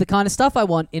 here's the kind of stuff I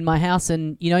want in my house.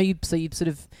 And, you sort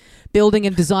of building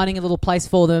and designing a little place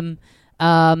for them.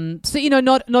 Not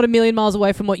a million miles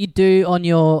away from what you do on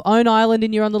your own island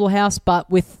in your own little house, but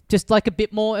with just like a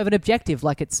bit more of an objective.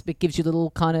 Like it gives you little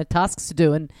kind of tasks to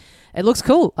do, and it looks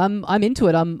cool. I'm into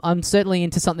it. I'm certainly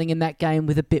into something in that game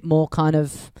with a bit more kind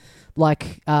of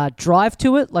like drive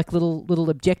to it, like little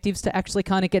objectives to actually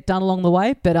kind of get done along the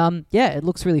way. But it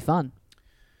looks really fun.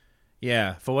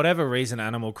 Yeah, for whatever reason,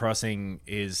 Animal Crossing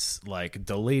is like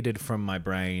deleted from my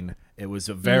brain. It was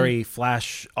a very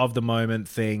flash of the moment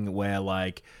thing where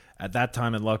like at that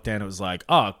time in lockdown, it was like,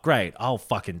 oh, great, I'll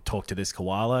fucking talk to this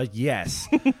koala. Yes.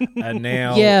 And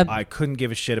now I couldn't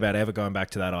give a shit about ever going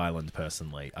back to that island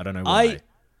personally. I don't know why.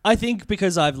 I think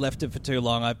because I've left it for too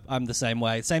long, I'm the same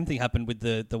way. Same thing happened with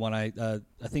the one I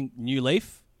think New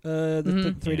Leaf,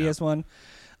 the 3DS one.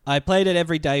 I played it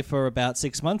every day for about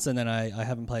 6 months, and then I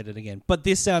haven't played it again. But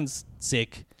this sounds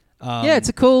sick.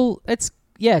 It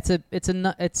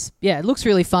looks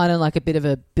really fun and like a bit of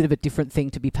a different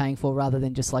thing to be paying for rather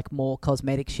than just like more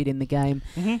cosmetic shit in the game.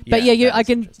 Mm-hmm. But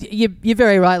you're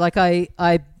very right. Like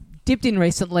I dipped in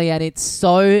recently, and it's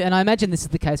so, and I imagine this is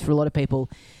the case for a lot of people.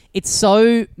 It's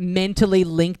so mentally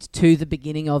linked to the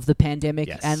beginning of the pandemic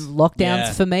and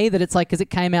lockdowns for me that it's like, because it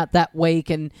came out that week,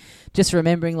 and just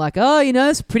remembering like,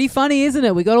 it's pretty funny, isn't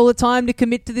it? We got all the time to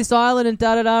commit to this island and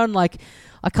da-da-da. And like,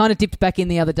 I kind of dipped back in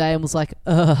the other day and was like,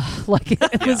 ugh. Like,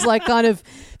 it was like kind of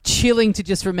chilling to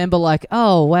just remember like,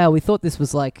 oh, wow, we thought this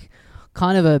was like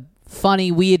kind of a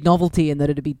funny, weird novelty and that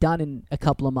it'd be done in a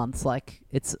couple of months. Like,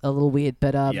 it's a little weird.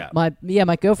 But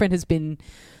my girlfriend has been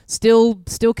still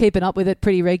keeping up with it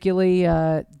pretty regularly,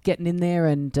 getting in there,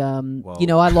 and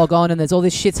I log on and there's all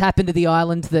this shit's happened to the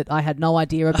island that I had no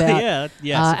idea about.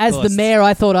 As the mayor,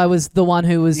 I thought I was the one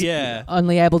who was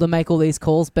only able to make all these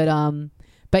calls,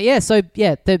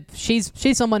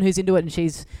 she's someone who's into it, and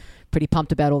she's pretty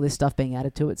pumped about all this stuff being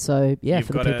added to it. So You've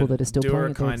for the people that are still do her playing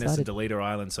a it, they're kindness and excited. delete her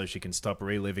island so she can stop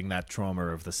reliving that trauma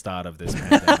of the start of this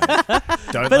pandemic.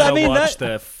 Don't let her watch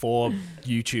the 4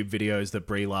 YouTube videos that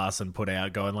Brie Larson put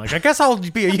out going like, I guess I'll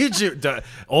be a YouTube.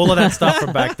 All of that stuff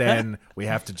from back then, we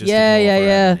have to just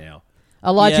ignore for now.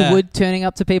 Elijah Wood turning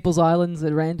up to people's islands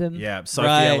at random. Yeah, Sophie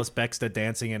Ellis Bextor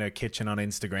dancing in her kitchen on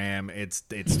Instagram. It's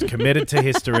committed to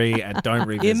history, and don't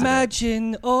revisit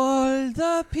Imagine all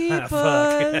the people.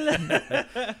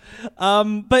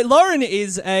 But Lauren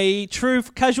is a true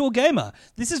casual gamer.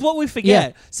 This is what we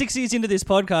forget. 6 years into this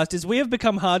podcast is we have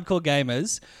become hardcore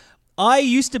gamers. I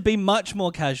used to be much more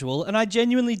casual, and I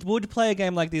genuinely would play a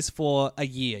game like this for a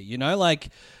year, like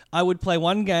I would play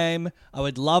one game, I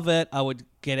would love it, I would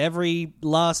get every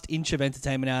last inch of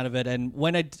entertainment out of it, and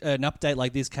when an update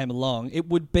like this came along, it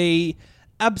would be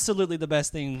absolutely the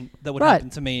best thing that would Right. happen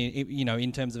to me,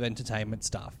 in terms of entertainment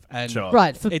stuff. And Sure.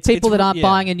 Right, for It's- people it's- that aren't yeah.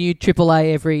 buying a new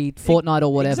AAA every fortnight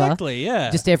or whatever. Exactly, yeah.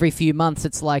 Just every few months,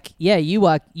 it's like, yeah, you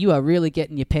are really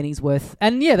getting your pennies worth.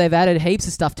 And yeah, they've added heaps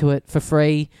of stuff to it for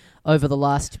free over the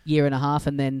last year and a half,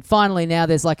 and then finally now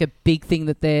there's like a big thing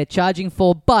that they're charging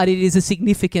for, but it is a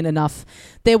significant enough.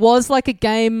 There was like a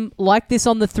game like this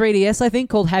on the 3DS, I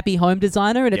think, called Happy Home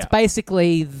Designer, and it's Yeah.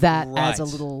 basically that as a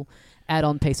Right. little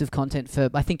add-on piece of content for,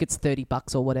 I think it's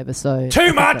 $30 or whatever. So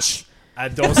Too much.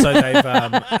 And also,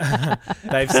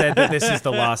 they've said that this is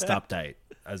the last update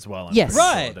as well. I'm Yes. pretty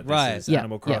sure Right, that this right. is Yeah,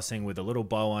 Animal yeah. Crossing with a little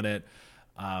bow on it.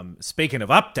 Speaking of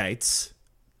updates,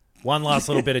 one last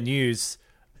little bit of news: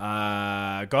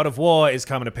 God of War is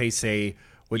coming to PC,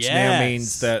 which now Yes.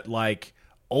 means that like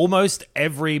almost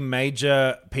every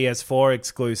major PS4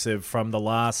 exclusive from the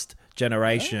last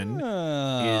generation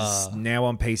is now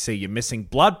on PC. You're missing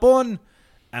Bloodborne.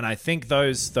 And I think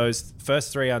those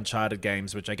first 3 Uncharted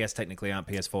games, which I guess technically aren't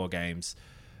PS4 games,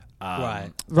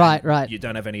 Right. Right. you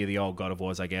don't have any of the old God of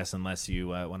Wars, I guess, unless you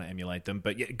want to emulate them.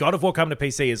 But yeah, God of War coming to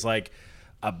PC is like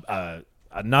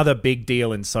another big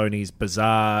deal in Sony's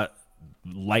bizarre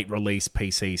late release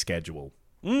PC schedule.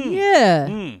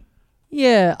 Yeah.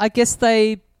 Yeah, I guess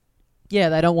they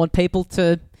don't want people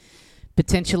to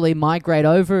potentially migrate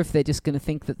over if they're just going to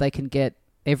think that they can get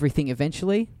everything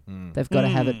eventually. They've got to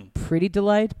have it pretty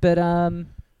delayed, but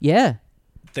yeah.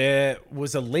 There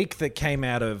was a leak that came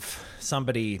out of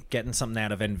somebody getting something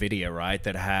out of NVIDIA, right,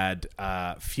 that had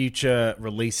future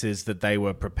releases that they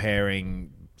were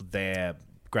preparing their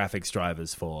graphics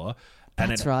drivers for.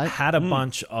 And That's it right. had a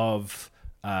bunch of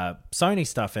Sony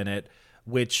stuff in it,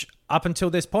 which up until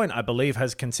this point, I believe,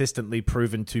 has consistently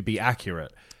proven to be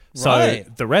accurate. So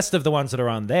Right. the rest of the ones that are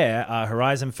on there are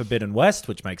Horizon Forbidden West,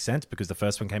 which makes sense because the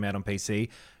first one came out on PC.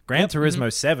 Gran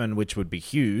Turismo 7, which would be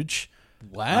huge.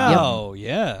 Wow,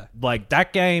 yeah. Like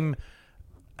that game,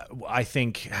 I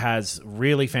think has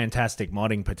really fantastic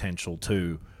modding potential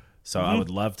too. So I would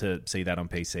love to see that on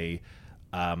PC.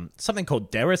 Something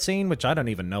called Deracine, which I don't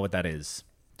even know what that is,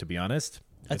 to be honest.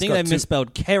 I think they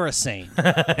misspelled kerosene.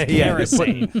 Yeah, they're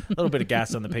putting a little bit of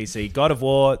gas on the PC. God of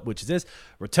War, which is this.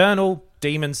 Returnal,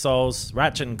 Demon Souls,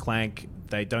 Ratchet and Clank.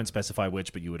 They don't specify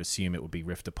which, but you would assume it would be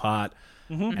Rift Apart.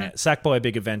 Sackboy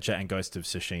Big Adventure and Ghost of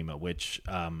Tsushima, which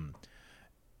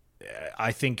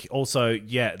I think also,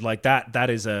 yeah, like that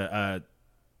is a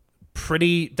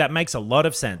pretty... That makes a lot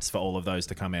of sense for all of those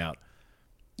to come out.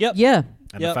 Yep. Yeah.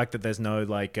 And the fact that there's no,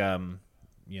 like,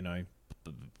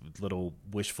 little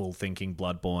wishful thinking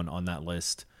Bloodborne on that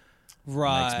list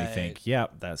Right. makes me think, yeah,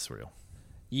 that's real.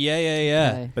 Yeah.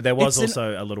 Okay. But there was It's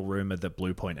also a little rumor that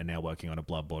Bluepoint are now working on a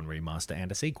Bloodborne remaster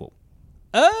and a sequel.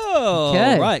 Oh,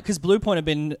 Okay. right. Because Bluepoint had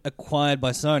been acquired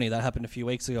by Sony. That happened a few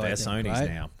weeks ago. They're I think, Sony's right?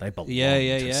 now. They belong Yeah.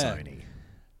 to Sony.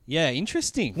 Yeah,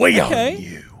 interesting. We okay. own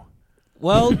you.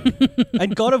 Well,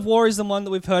 and God of War is the one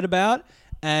that we've heard about.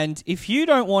 And if you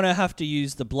don't want to have to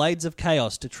use the Blades of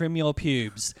Chaos to trim your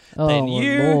pubes, then Oh,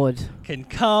 you Lord. can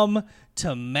come to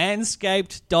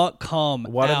manscaped.com.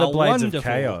 What are our the Blades wonderful- of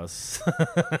Chaos?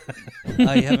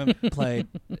 I haven't played.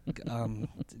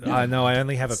 I know, I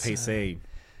only have a PC.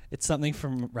 It's something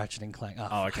from Ratchet and Clank.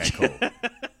 Oh, okay, cool.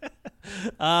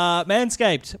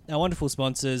 Manscaped, our wonderful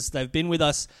sponsors. They've been with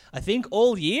us, I think,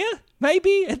 all year,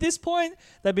 maybe, at this point.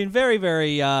 They've been very,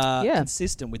 very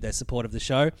consistent with their support of the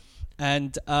show.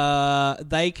 And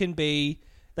they can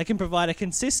provide a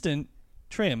consistent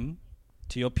trim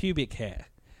to your pubic hair.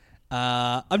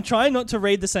 I'm trying not to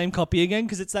read the same copy again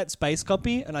because it's that space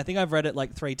copy, and I think I've read it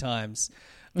like 3 times.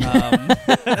 And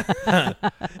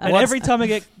every time I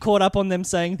get caught up on them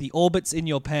saying the orbit's in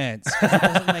your pants, it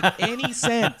doesn't make any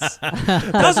sense.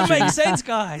 Doesn't make sense,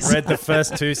 guys. Read the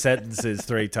first 2 sentences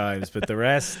 3 times, but the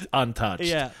rest untouched.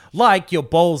 Yeah. Like your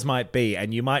balls might be,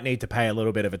 and you might need to pay a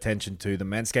little bit of attention to them.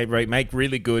 Manscaped make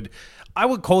really good, I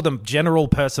would call them general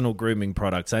personal grooming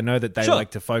products. I know that they Sure.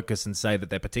 like to focus and say that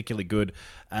they're particularly good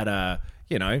at,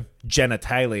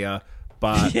 genitalia,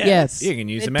 but Yes. you can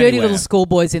use them Dirty anywhere. little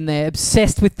schoolboys in there,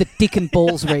 obsessed with the dick and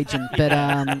balls region. But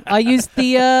I used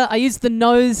the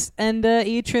nose and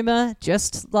ear trimmer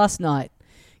just last night,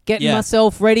 getting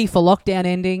myself ready for lockdown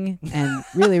ending, and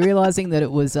really realizing that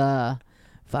it was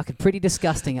fucking pretty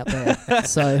disgusting up there.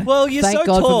 So Well, you're thank so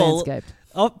God tall. for Manscaped.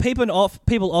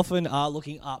 People often are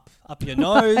looking up your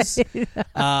nose.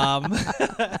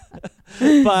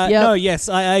 But Yep. no, yes,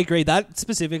 I agree. That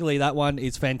specifically, that one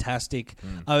is fantastic.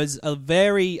 I was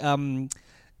very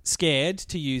scared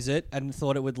to use it and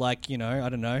thought it would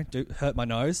hurt my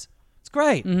nose. It's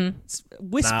great. It's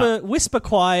whisper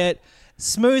quiet,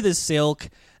 smooth as silk.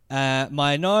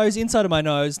 My nose, inside of my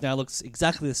nose, now looks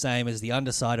exactly the same as the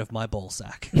underside of my ball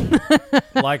sack.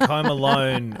 Like Home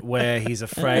Alone, where he's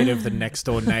afraid of the next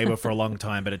door neighbor for a long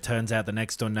time, but it turns out the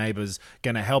next door neighbor's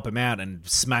going to help him out and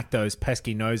smack those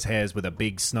pesky nose hairs with a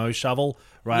big snow shovel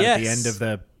right at the end of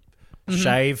the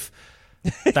shave.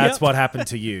 That's what happened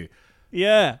to you.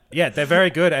 Yeah. Yeah, they're very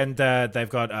good, and they've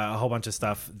got a whole bunch of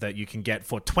stuff that you can get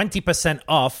for 20%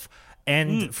 off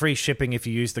and free shipping if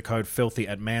you use the code filthy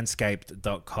at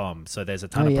manscaped.com. So there's a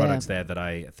ton of products there that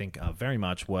I think are very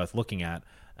much worth looking at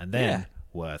and then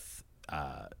worth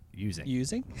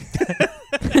using.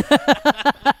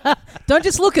 Don't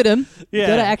just look at them. You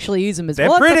got to actually use them as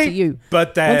well. They're It's up pretty, to you.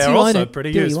 but they're also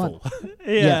pretty useful.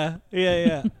 Yeah.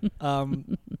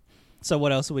 So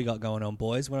what else have we got going on,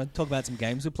 boys? Want to talk about some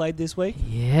games we played this week?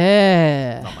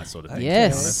 Yeah. Not my sort of thing.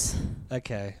 Yes.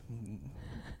 Okay.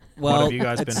 What Well, have you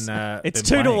guys been it's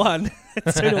been 2-1.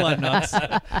 It's 2-1, Knox.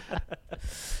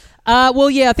 Well,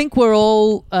 yeah, I think we're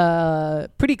all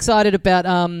pretty excited about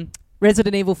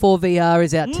Resident Evil 4 VR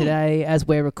is out today as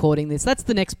we're recording this. That's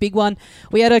the next big one.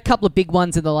 We had a couple of big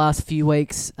ones in the last few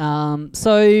weeks.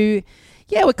 So,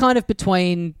 yeah, we're kind of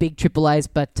between big AAAs,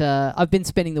 but I've been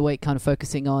spending the week kind of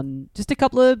focusing on just a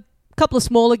couple of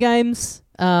smaller games.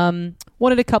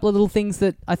 Wanted a couple of little things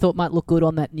that I thought might look good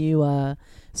on that new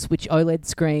Switch OLED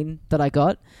screen that I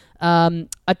got. I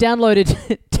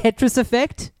downloaded Tetris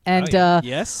Effect, and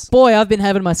yes, boy, I've been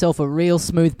having myself a real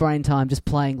smooth brain time just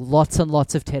playing lots and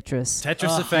lots of Tetris.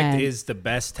 Tetris Effect is the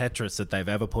best Tetris that they've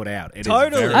ever put out. It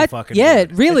Totally. is very fucking yeah,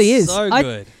 good. it really It's is. so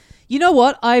good. You know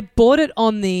what? I bought it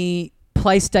on the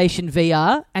PlayStation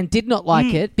VR and did not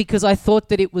like it because I thought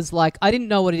that it was like, I didn't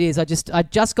know what it is. I'd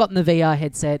just gotten the VR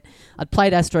headset. I'd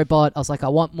played Astro Bot. I was like, I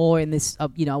want more in this. I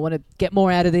want to get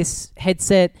more out of this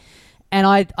headset. And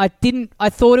I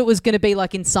thought it was going to be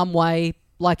like in some way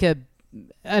like an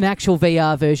actual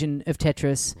VR version of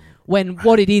Tetris. When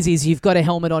what it is you've got a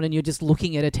helmet on and you're just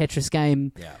looking at a Tetris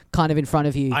game kind of in front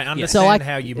of you. I understand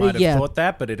how you might have thought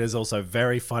that, but it is also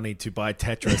very funny to buy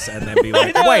Tetris and then be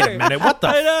like, wait a minute, what the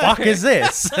fuck is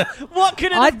this? What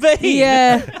could it be?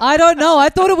 Yeah, I don't know. I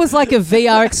thought it was like a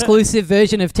VR exclusive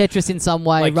version of Tetris in some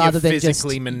way like rather you're than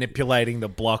physically just... manipulating the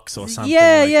blocks or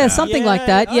something something like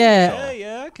that.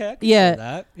 Okay. I can see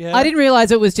that. Yeah. I didn't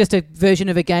realize it was just a version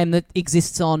of a game that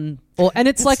exists on... and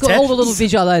it's like all the little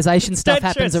visualization stuff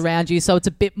happens around you, so it's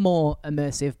a bit more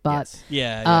immersive. But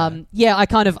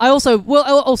I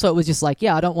also it was just like,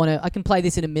 I don't want to. I can play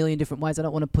this in a million different ways. I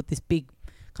don't want to put this big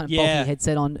kind of bulky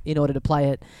headset on in order to play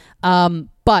it.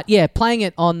 But yeah, playing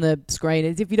it on the screen,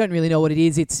 if you don't really know what it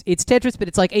is, it's Tetris, but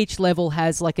it's like each level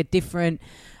has like a different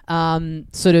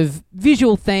sort of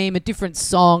visual theme, a different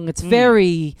song. It's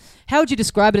very... How would you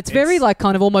describe it? It's very like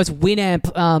kind of almost Winamp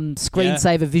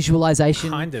screensaver visualization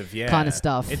kind of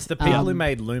stuff. It's the people who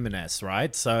made Lumines,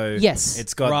 right? So yes,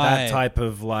 it's got that type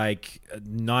of like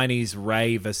 90s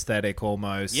rave aesthetic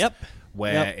almost. Yep.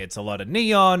 Where it's a lot of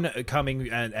neon coming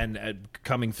and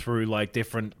coming through like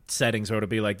different settings, or it'll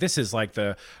be like, this is like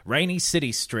the rainy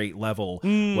city street level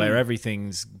where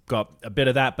everything's got a bit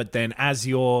of that. But then as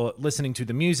you're listening to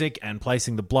the music and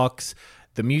placing the blocks,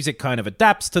 the music kind of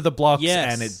adapts to the blocks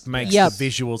and it makes the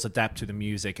visuals adapt to the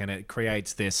music, and it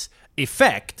creates this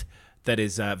effect that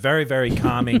is very, very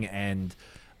calming and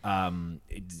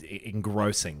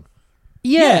engrossing.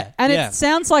 Yeah, it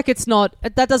sounds like it's not...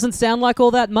 That doesn't sound like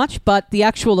all that much, but the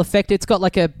actual effect, it's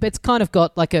kind of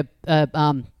got like a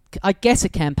I guess a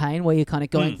campaign where you're kind of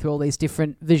going through all these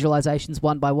different visualizations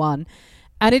one by one.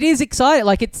 And it is exciting.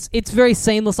 Like it's very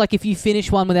seamless. Like if you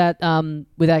finish one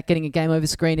without getting a game over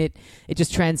screen, it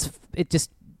just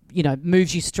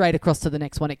moves you straight across to the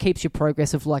next one. It keeps your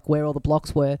progress of like where all the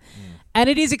blocks were. And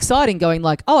it is exciting going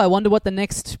like, I wonder what the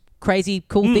next crazy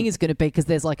cool thing is going to be, because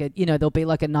there's like there'll be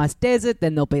like a nice desert,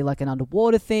 then there'll be like an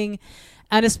underwater thing.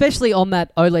 And especially on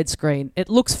that OLED screen, it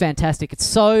looks fantastic. It's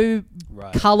so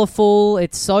colorful.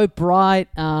 It's so bright.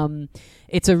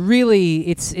 It's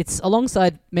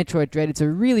alongside Metroid Dread. It's a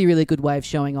really, really good way of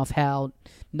showing off how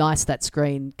nice that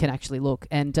screen can actually look.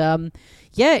 And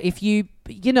if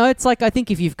it's like, I think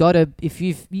if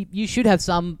you should have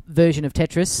some version of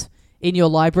Tetris in your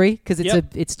library, because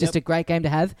it's just a great game to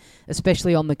have,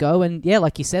 especially on the go. And yeah,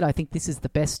 like you said, I think this is the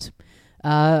best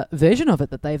version of it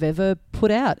that they've ever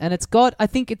put out. And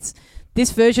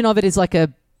this version of it is like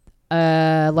a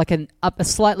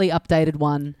slightly updated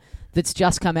one that's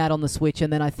just come out on the Switch,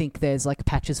 and then I think there's like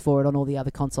patches for it on all the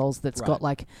other consoles that's got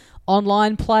like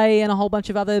online play and a whole bunch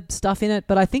of other stuff in it.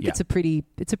 But I think it's a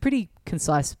pretty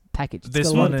concise package. It's This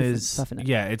got a lot one of different is stuff in it.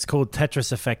 it's called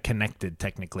Tetris Effect Connected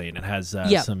technically, and it has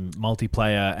some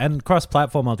multiplayer and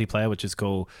cross-platform multiplayer, which is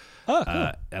cool.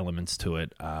 Elements to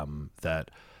it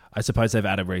that I suppose they've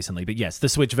added recently. But yes, the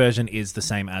Switch version is the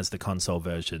same as the console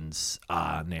versions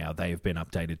are now. They've been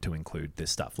updated to include this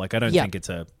stuff. Like, I don't think it's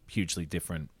a hugely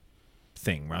different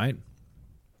thing, right?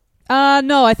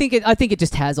 No, I think it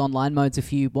just has online modes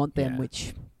if you want them,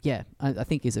 which I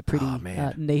think is a pretty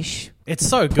niche. It's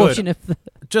so portion good. Of the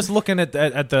Just looking at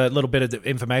the little bit of the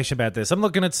information about this, I'm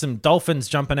looking at some dolphins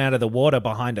jumping out of the water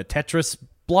behind a Tetris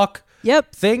block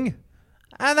thing,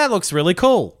 and that looks really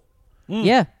cool.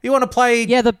 Yeah. You want to play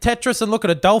the Tetris and look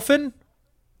at a dolphin?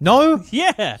 No?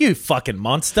 Yeah. You fucking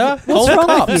monster. What's Call the wrong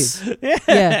cops. with you?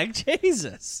 Yeah.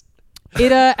 Jesus.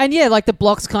 It and like the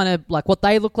blocks kind of like what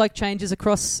they look like changes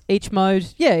across each mode.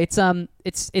 Yeah,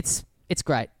 it's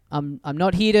great. I'm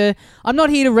not here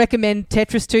to recommend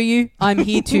Tetris to you. I'm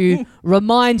here to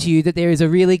remind you that there is a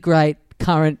really great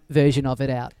current version of it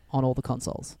out on all the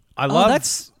consoles. I love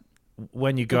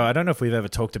when you go, I don't know if we've ever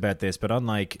talked about this, but on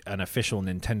like an official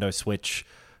Nintendo Switch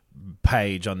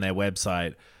page on their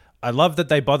website, I love that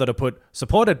they bother to put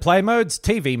supported play modes,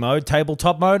 TV mode,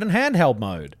 tabletop mode, and handheld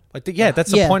mode. Like,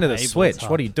 that's the point of the Switch.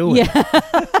 What are you doing?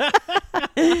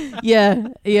 Yeah.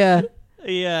 Yeah.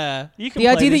 Yeah. You can The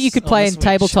idea that this you could on play the in Switch.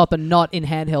 tabletop and not in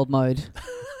handheld mode.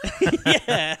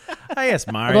 Yeah. I guess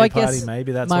Mario Although I Party, guess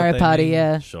maybe that's Mario what they Party, mean.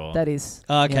 yeah. Sure. That is.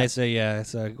 Okay, yeah.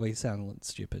 so we sound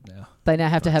stupid now. They now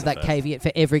have to have that the first caveat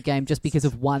for every game just because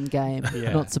of one game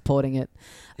not supporting it.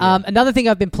 Another thing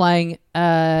I've been playing,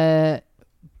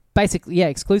 basically,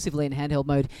 exclusively in handheld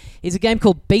mode, is a game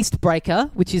called Beast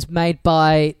Breaker, which is made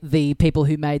by the people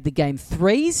who made the game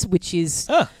Threes, which is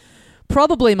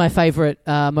probably my favorite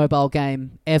mobile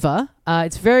game ever.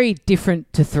 It's very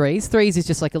different to Threes. Threes is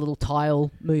just like a little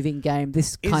tile moving game.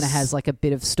 This kind of has like a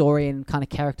bit of story and kind of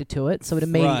character to it, so it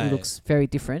immediately looks very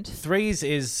different. Threes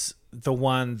is the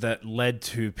one that led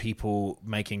to people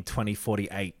making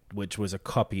 2048, which was a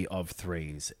copy of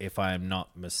Threes, if I am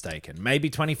not mistaken. Maybe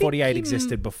 2048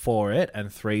 existed before it,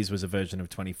 and Threes was a version of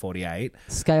 2048.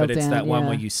 Scaled but it's down, that one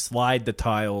where you slide the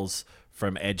tiles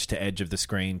from edge to edge of the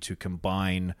screen to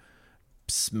combine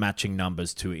matching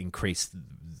numbers to increase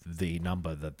the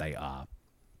number that they are.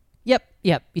 Yep.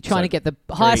 You're trying to get the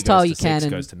highest tile you can. 6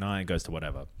 and goes to 9, goes to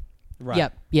whatever. Right.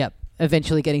 Yep.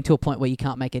 Eventually getting to a point where you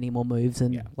can't make any more moves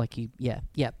and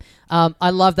I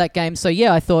love that game. So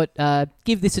I thought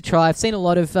give this a try. I've seen a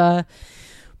lot of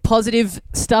positive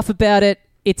stuff about it.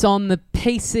 It's on the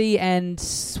PC and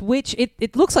Switch.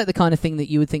 It looks like the kind of thing that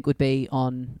you would think would be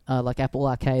on like Apple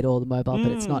Arcade or the mobile,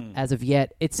 but it's not as of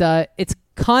yet. It's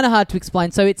kind of hard to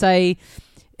explain. So it's a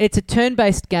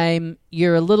turn-based game.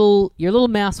 You're a little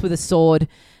mouse with a sword,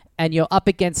 and you're up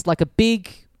against like a big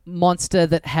monster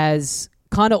that has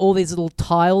kind of all these little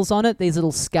tiles on it, these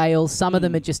little scales. Some of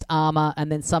them are just armor,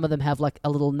 and then some of them have like a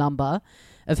little number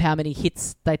of how many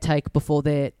hits they take before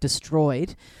they're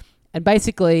destroyed. And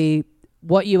basically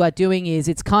what you are doing is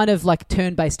it's kind of like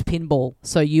turn-based pinball.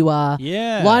 So you are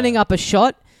lining up a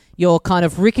shot, you're kind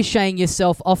of ricocheting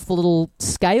yourself off the little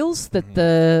scales that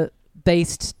the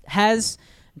beast has,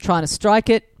 trying to strike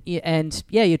it, and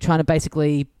you're trying to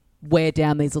basically wear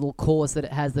down these little cores that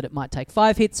it has that it might take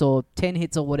 5 hits or 10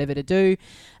 hits or whatever to do.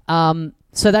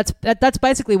 So that's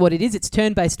basically what it is. It's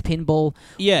turn-based pinball.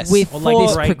 Yes. With Or like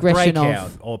forced this progression Breakout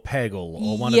of... or Peggle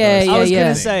or one Yeah, of those. I was going yeah.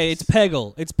 to say it's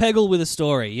Peggle. It's Peggle with a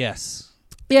story. Yes.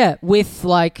 Yeah, with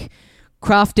like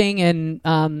crafting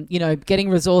and getting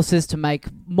resources to make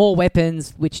more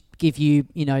weapons, which give you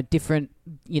different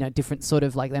sort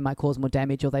of, like, they might cause more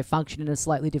damage or they function in a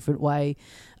slightly different way.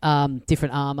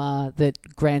 Different armor that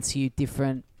grants you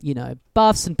different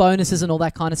buffs and bonuses and all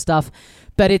that kind of stuff.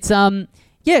 But it's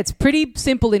it's pretty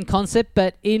simple in concept,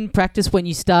 but in practice, when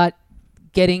you start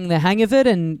getting the hang of it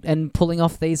and pulling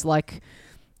off these like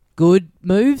good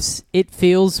moves, it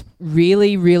feels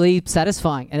really, really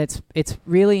satisfying, and it's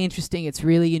really interesting. It's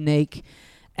really unique,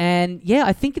 and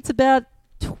I think it's about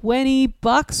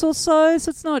 $20 or so. So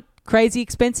it's not crazy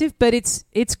expensive, but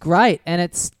it's great, and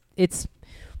it's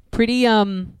pretty.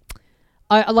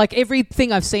 I like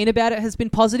everything I've seen about it has been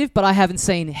positive, but I haven't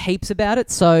seen heaps about it.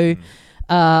 So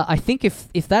I think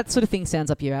if that sort of thing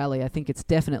sounds up your alley, I think it's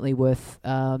definitely worth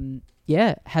having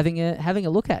a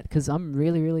look at, because I'm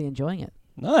really, really enjoying it.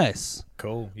 Nice.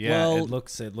 Cool. Yeah, Well- it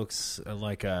looks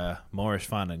like moreish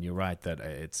fun, and you're right that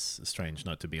it's strange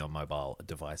not to be on mobile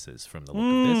devices from the look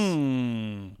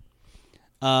of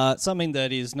this. Something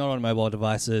that is not on mobile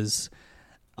devices,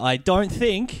 I don't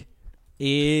think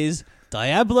is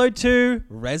Diablo 2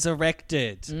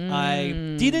 Resurrected.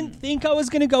 I didn't think I was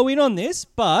going to go in on this,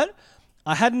 but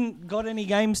I hadn't got any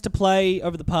games to play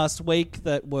over the past week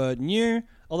that were new,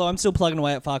 although I'm still plugging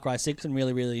away at Far Cry 6 and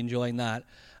really, really enjoying that.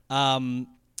 I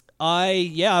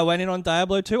went in on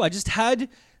Diablo 2. I just had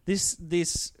this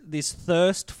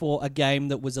thirst for a game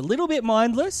that was a little bit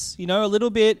mindless, a little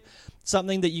bit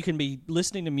something that you can be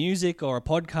listening to music or a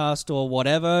podcast or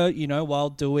whatever, while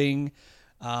doing.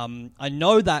 I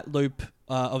know that loop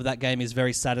of that game is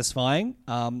very satisfying.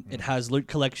 It has loot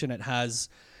collection. It has,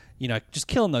 just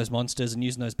killing those monsters and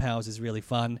using those powers is really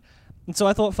fun. And so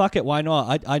I thought, fuck it, why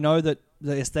not? I know that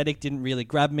the aesthetic didn't really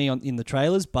grab me in the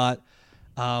trailers, but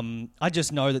I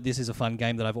just know that this is a fun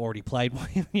game that I've already played,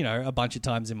 a bunch of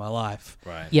times in my life.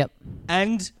 Right. Yep.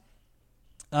 And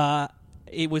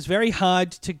it was very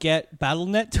hard to get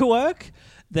Battle.net to work.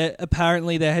 That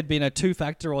apparently there had been a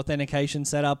 2-factor authentication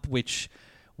setup, which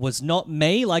was not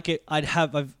me. I've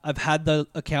had the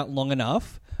account long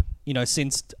enough,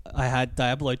 since I had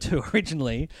Diablo 2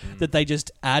 originally, that they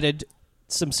just added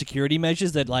some security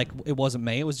measures that it wasn't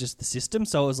me, it was just the system.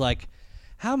 So it was like,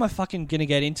 how am I fucking gonna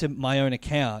get into my own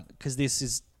account? Because this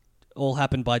is all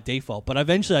happened by default. But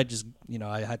eventually I just,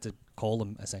 I had to call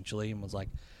them essentially and was like,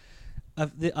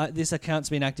 this account's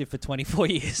been active for 24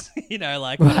 years,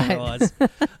 whatever it was.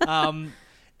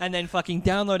 And then fucking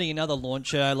downloading another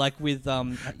launcher, with...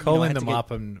 calling them up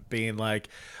and being like,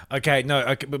 okay,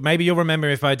 but maybe you'll remember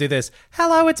if I do this.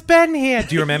 Hello, it's Ben here.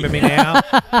 Do you remember me now?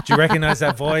 Do you recognize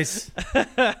that voice?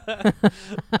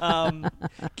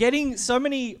 Getting so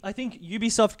many... I think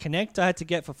Ubisoft Connect I had to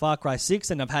get for Far Cry 6,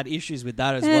 and I've had issues with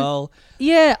that as well.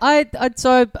 Yeah, I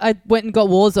went and got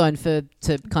Warzone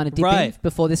to kind of dip in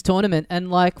before this tournament,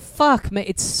 and fuck, man,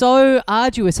 it's so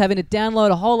arduous having to download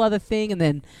a whole other thing and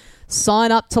then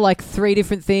sign up to 3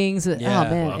 different things. Yeah. Oh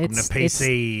man, Welcome to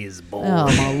PCs, boy. Oh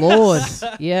my lord,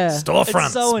 yeah. Storefronts,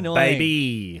 it's so annoying.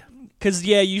 baby. Because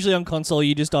usually on console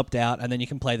you just opt out and then you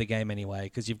can play the game anyway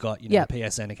because you've got a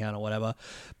PSN account or whatever.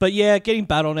 But yeah, getting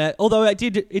Battle.net. Although it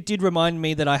did remind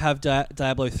me that I have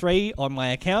Diablo 3 on my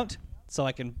account, so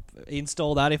I can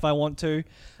install that if I want to.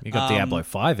 You got Diablo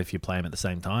 5 if you play them at the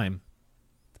same time.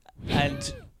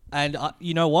 And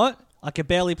you know what? I could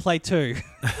barely play 2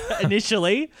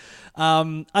 initially.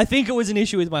 I think it was an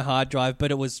issue with my hard drive,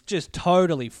 but it was just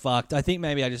totally fucked. I think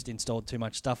maybe I just installed too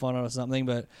much stuff on it or something,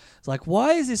 but it's like,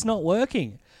 why is this not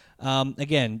working?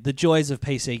 Again, the joys of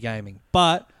PC gaming.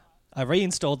 But I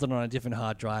reinstalled it on a different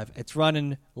hard drive. It's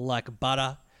running like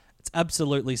butter. It's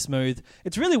absolutely smooth.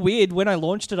 It's really weird. When I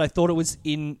launched it, I thought it was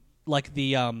in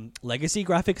the legacy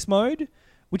graphics mode,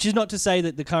 which is not to say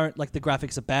that the current the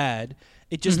graphics are bad.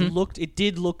 It just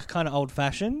did look kind of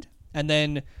old-fashioned. And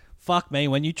then, fuck me,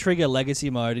 when you trigger legacy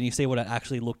mode and you see what it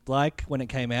actually looked like when it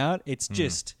came out, it's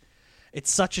just, it's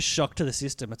such a shock to the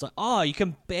system. It's like, oh, you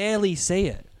can barely see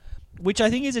it, which I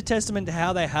think is a testament to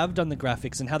how they have done the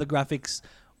graphics and how the graphics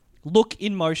look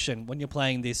in motion when you're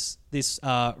playing this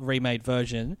remade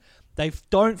version. They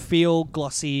don't feel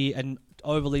glossy and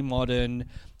overly modern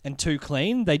and too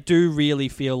clean. They do really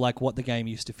feel like what the game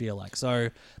used to feel like. So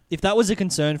if that was a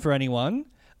concern for anyone,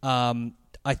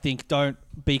 I think don't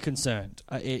be concerned.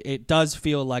 It does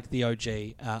feel like the OG,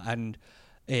 and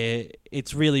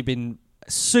it's really been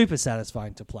super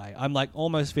satisfying to play. I'm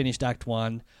almost finished Act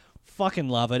 1. Fucking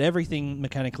love it. Everything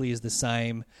mechanically is the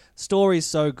same. Story's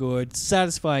so good.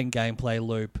 Satisfying gameplay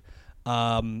loop.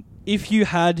 If you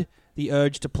had the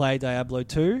urge to play Diablo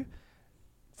 2,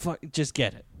 just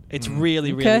get it. It's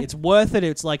really, it's worth it.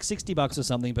 It's $60 or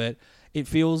something, but it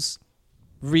feels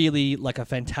really like a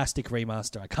fantastic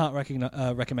remaster. I can't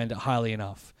recommend it highly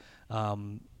enough.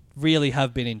 Really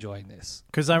have been enjoying this.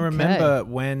 Because I remember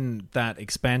when that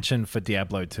expansion for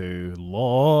Diablo 2,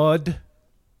 Lord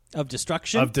of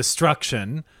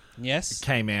Destruction, yes,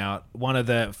 came out, one of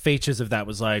the features of that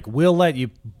was we'll let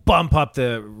you bump up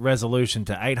the resolution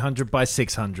to 800 by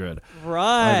 600.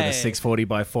 Right. Over the 640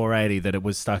 by 480 that it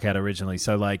was stuck at originally.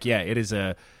 So, it is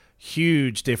a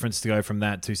huge difference to go from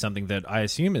that to something that I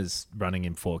assume is running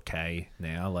in 4K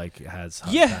now. Has...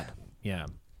 Yeah. Yeah.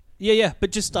 Yeah,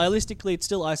 but just stylistically, it's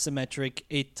still isometric.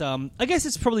 I guess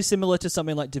it's probably similar to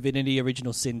something like Divinity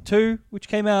Original Sin 2, which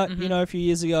came out, a few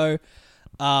years ago.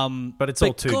 But it's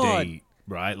all 2D,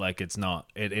 right? It's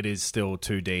not. It is still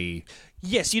 2D.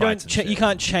 Yes, you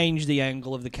can't change the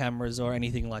angle of the cameras or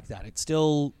anything like that. It's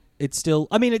still.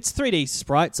 I mean, it's 3D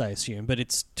sprites, I assume, but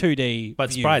it's 2D.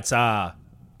 But view. Sprites are,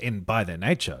 by their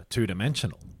nature,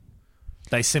 2-dimensional.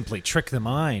 They simply trick the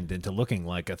mind into looking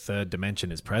like a third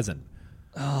dimension is present.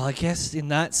 Oh, I guess in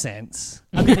that sense.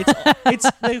 I mean,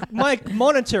 my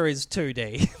monitor is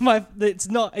 2D. It's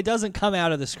not. It doesn't come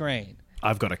out of the screen.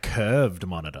 I've got a curved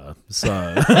monitor, so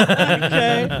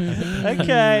Okay.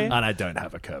 and I don't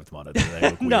have a curved monitor. They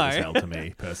look weird as hell to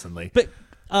me personally. But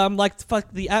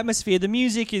the atmosphere, the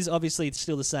music is obviously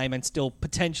still the same and still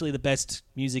potentially the best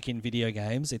music in video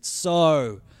games. It's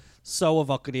so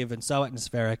evocative and so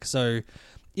atmospheric. So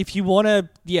if you want a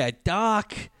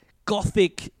dark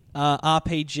gothic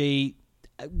RPG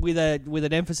with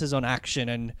an emphasis on action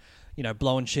and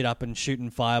blowing shit up and shooting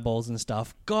fireballs and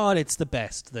stuff, God, it's the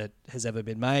best that has ever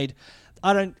been made.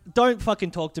 Don't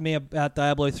fucking talk to me about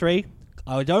Diablo 3.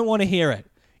 I don't want to hear it.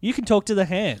 You can talk to the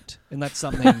hand, and that's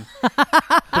something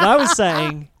that I was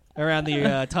saying around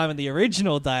the time of the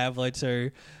original Diablo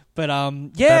 2. But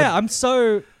I'm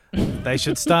so. They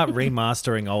should start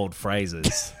remastering old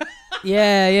phrases.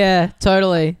 Yeah,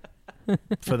 totally.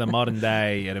 For the modern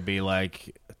day, it'd be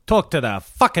like, talk to the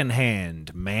fucking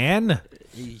hand, man.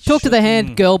 Talk to the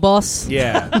hand, girl boss.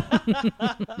 Yeah.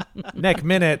 Next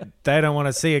minute, they don't want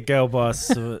to see a girl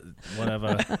boss.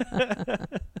 Whatever.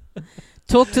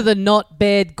 Talk to the not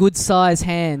bad, good size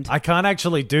hand. I can't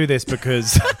actually do this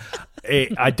because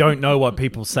I don't know what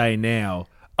people say now.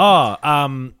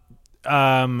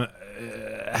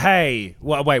 Hey,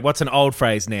 wait, what's an old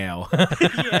phrase now?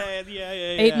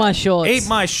 Yeah. Eat my shorts. Eat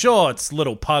my shorts,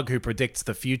 little pug who predicts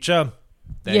the future.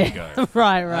 There you go.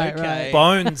 Right.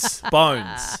 Bones.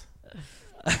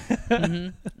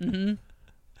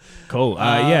 Cool.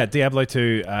 Diablo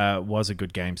 2 was a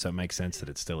good game, so it makes sense that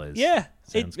it still is. Yeah,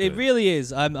 Sounds it good. really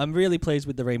is. I'm really pleased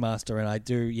with the remaster, and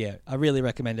I really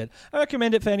recommend it. I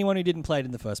recommend it for anyone who didn't play it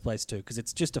in the first place too, because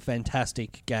it's just a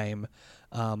fantastic game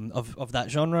of that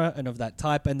genre and of that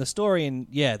type, and the story and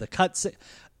the cuts.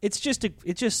 It's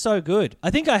just so good.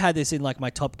 I think I had this in like my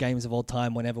top games of all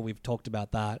time whenever we've talked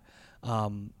about that.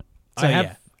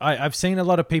 I've seen a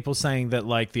lot of people saying that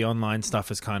like the online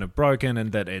stuff is kind of broken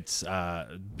and that it's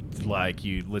like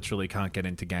you literally can't get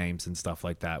into games and stuff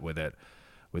like that with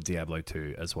Diablo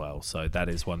 2 as well. So that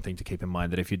is one thing to keep in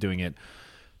mind, that if you're doing it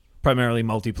primarily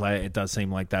multiplayer, it does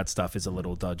seem like that stuff is a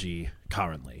little dodgy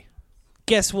currently.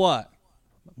 Guess what?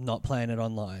 I'm not playing it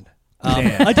online.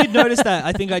 I did notice that.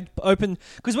 I think I opened...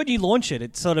 Because when you launch it,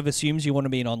 it sort of assumes you want to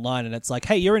be in online, and it's like,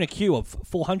 hey, you're in a queue of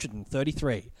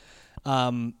 433.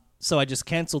 So I just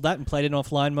cancelled that and played it in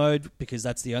offline mode because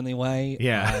that's the only way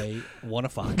I want to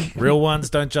fuck. Real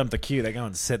ones don't jump the queue. They go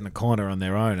and sit in the corner on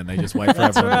their own and they just wait for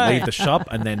everyone to leave the shop,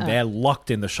 and then they're locked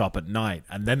in the shop at night,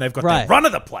 and then they've got the run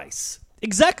of the place.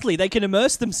 Exactly. They can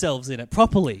immerse themselves in it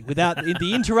properly without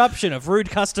the interruption of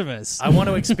rude customers. I want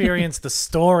to experience the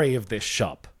story of this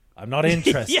shop. I'm not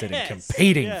interested in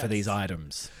competing for these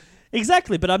items.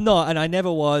 Exactly, but I'm not, and I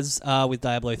never was with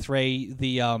Diablo 3.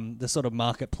 The sort of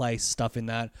marketplace stuff in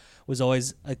that was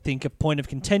always, I think, a point of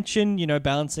contention,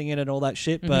 balancing it and all that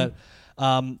shit, but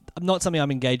not something I'm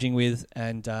engaging with,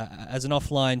 and as an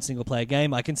offline single-player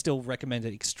game, I can still recommend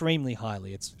it extremely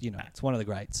highly. It's, it's one of the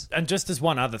greats. And just as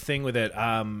one other thing with it,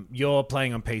 you're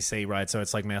playing on PC, right? So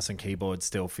it's like mouse and keyboard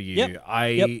still for you. Yep.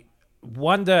 I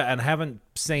wonder, and haven't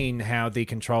seen how the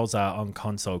controls are on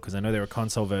console, because I know there are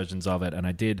console versions of it, and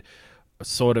I did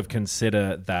sort of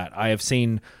consider that. I have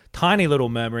seen tiny little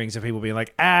murmurings of people being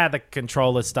like, the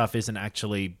controller stuff isn't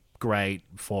actually great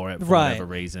for it for whatever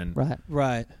reason.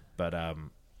 Right. But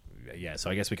so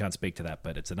I guess we can't speak to that,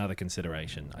 but it's another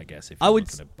consideration, I guess, if you're looking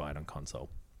to buy it on console.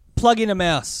 Plug in a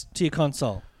mouse to your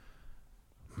console.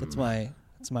 That's my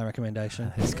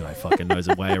recommendation. This guy fucking knows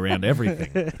a way around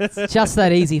everything. It's just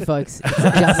that easy, folks. It's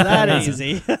just that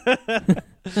easy.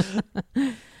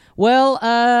 Well,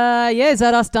 is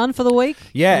that us done for the week?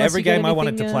 Yeah, Unless every you got game I wanted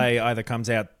anything, to play either comes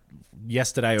out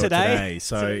yesterday or today.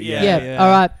 So, yeah. All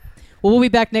right. Well, we'll be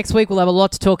back next week. We'll have a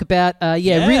lot to talk about.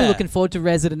 Really looking forward to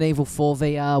Resident Evil 4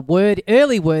 VR.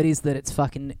 Early word is that it's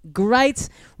fucking great.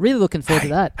 Really looking forward to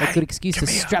that. A good excuse to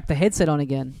strap the headset on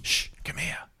again. Shh, come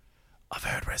here. I've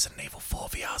heard Resident Evil 4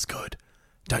 VR's good.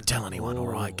 Don't tell anyone, all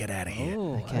right? Get out of here.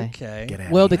 Okay. Get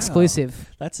out World of here.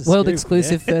 exclusive. That's a World scoop,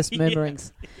 exclusive first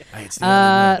murmurings. Hey, it's the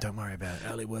early word. Don't worry about it.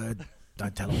 Early word.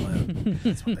 Don't tell a word.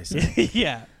 That's what they say.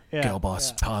 Yeah. Girl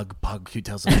boss, pug who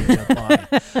tells them to jump by.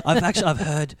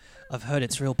 I've heard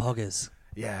it's real poggers.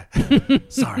 Yeah.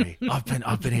 Sorry. I've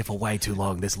been here for way too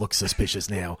long. This looks suspicious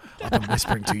now. I've been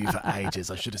whispering to you for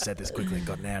ages. I should have said this quickly and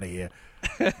gotten out of here.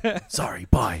 Sorry.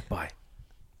 Bye.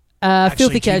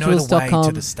 Actually, do you know the way filthycasuals.com.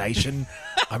 to the station?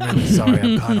 I'm really sorry.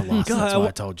 I'm kind of lost. That's why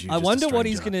I told you. I wonder what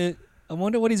he's gonna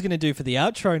do for the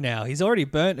outro now. He's already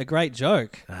burnt a great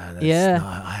joke. No,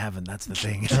 I haven't. That's the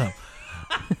thing.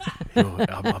 All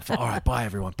right. Bye,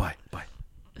 everyone. Bye.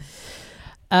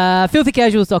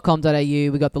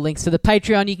 filthycasuals.com.au. We got the links to the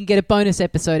Patreon. You can get a bonus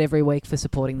episode every week for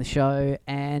supporting the show.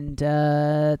 And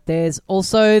there's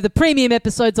also the premium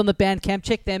episodes on the Bandcamp.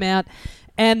 Check them out.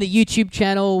 And the YouTube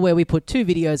channel where we put 2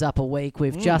 videos up a week.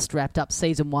 We've just wrapped up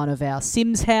season 1 of our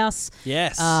Sims House.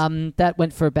 Yes. That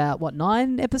went for about,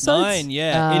 9 episodes? 9,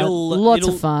 yeah. Lots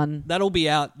of fun. That'll be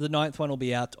out. The 9th one will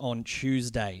be out on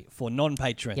Tuesday for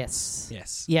non-patrons.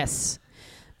 Yes.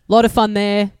 A lot of fun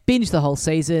there. Binged the whole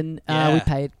season.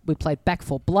 Yeah. We played Back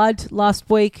 4 Blood last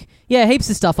week. Yeah, heaps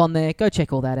of stuff on there. Go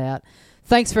check all that out.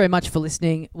 Thanks very much for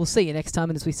listening. We'll see you next time.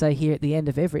 And as we say here at the end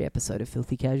of every episode of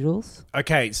Filthy Casuals.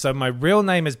 Okay, so my real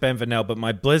name is Ben Vanel, but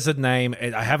my Blizzard name,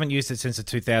 I haven't used it since the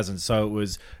 2000s. So it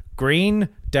was Green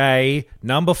Day,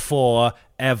 number 4,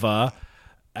 ever.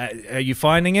 Are you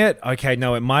finding it? Okay,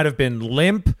 no, it might have been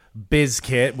Limp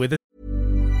Bizkit with a...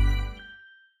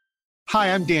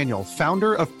 Hi, I'm Daniel,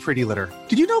 founder of Pretty Litter.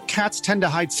 Did you know cats tend to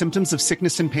hide symptoms of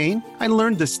sickness and pain? I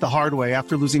learned this the hard way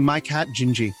after losing my cat,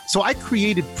 Gingy. So I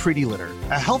created Pretty Litter,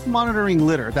 a health monitoring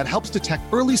litter that helps detect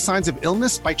early signs of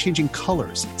illness by changing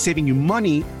colors, saving you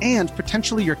money and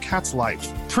potentially your cat's life.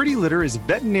 Pretty Litter is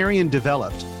veterinarian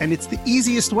developed, and it's the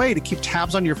easiest way to keep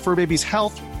tabs on your fur baby's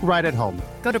health right at home.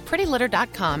 Go to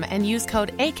prettylitter.com and use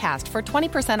code ACAST for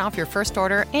 20% off your first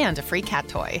order and a free cat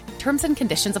toy. Terms and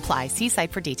conditions apply. See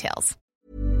site for details.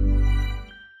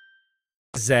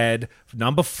 Z,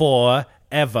 number 4,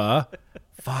 ever.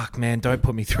 Fuck, man, don't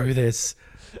put me through this.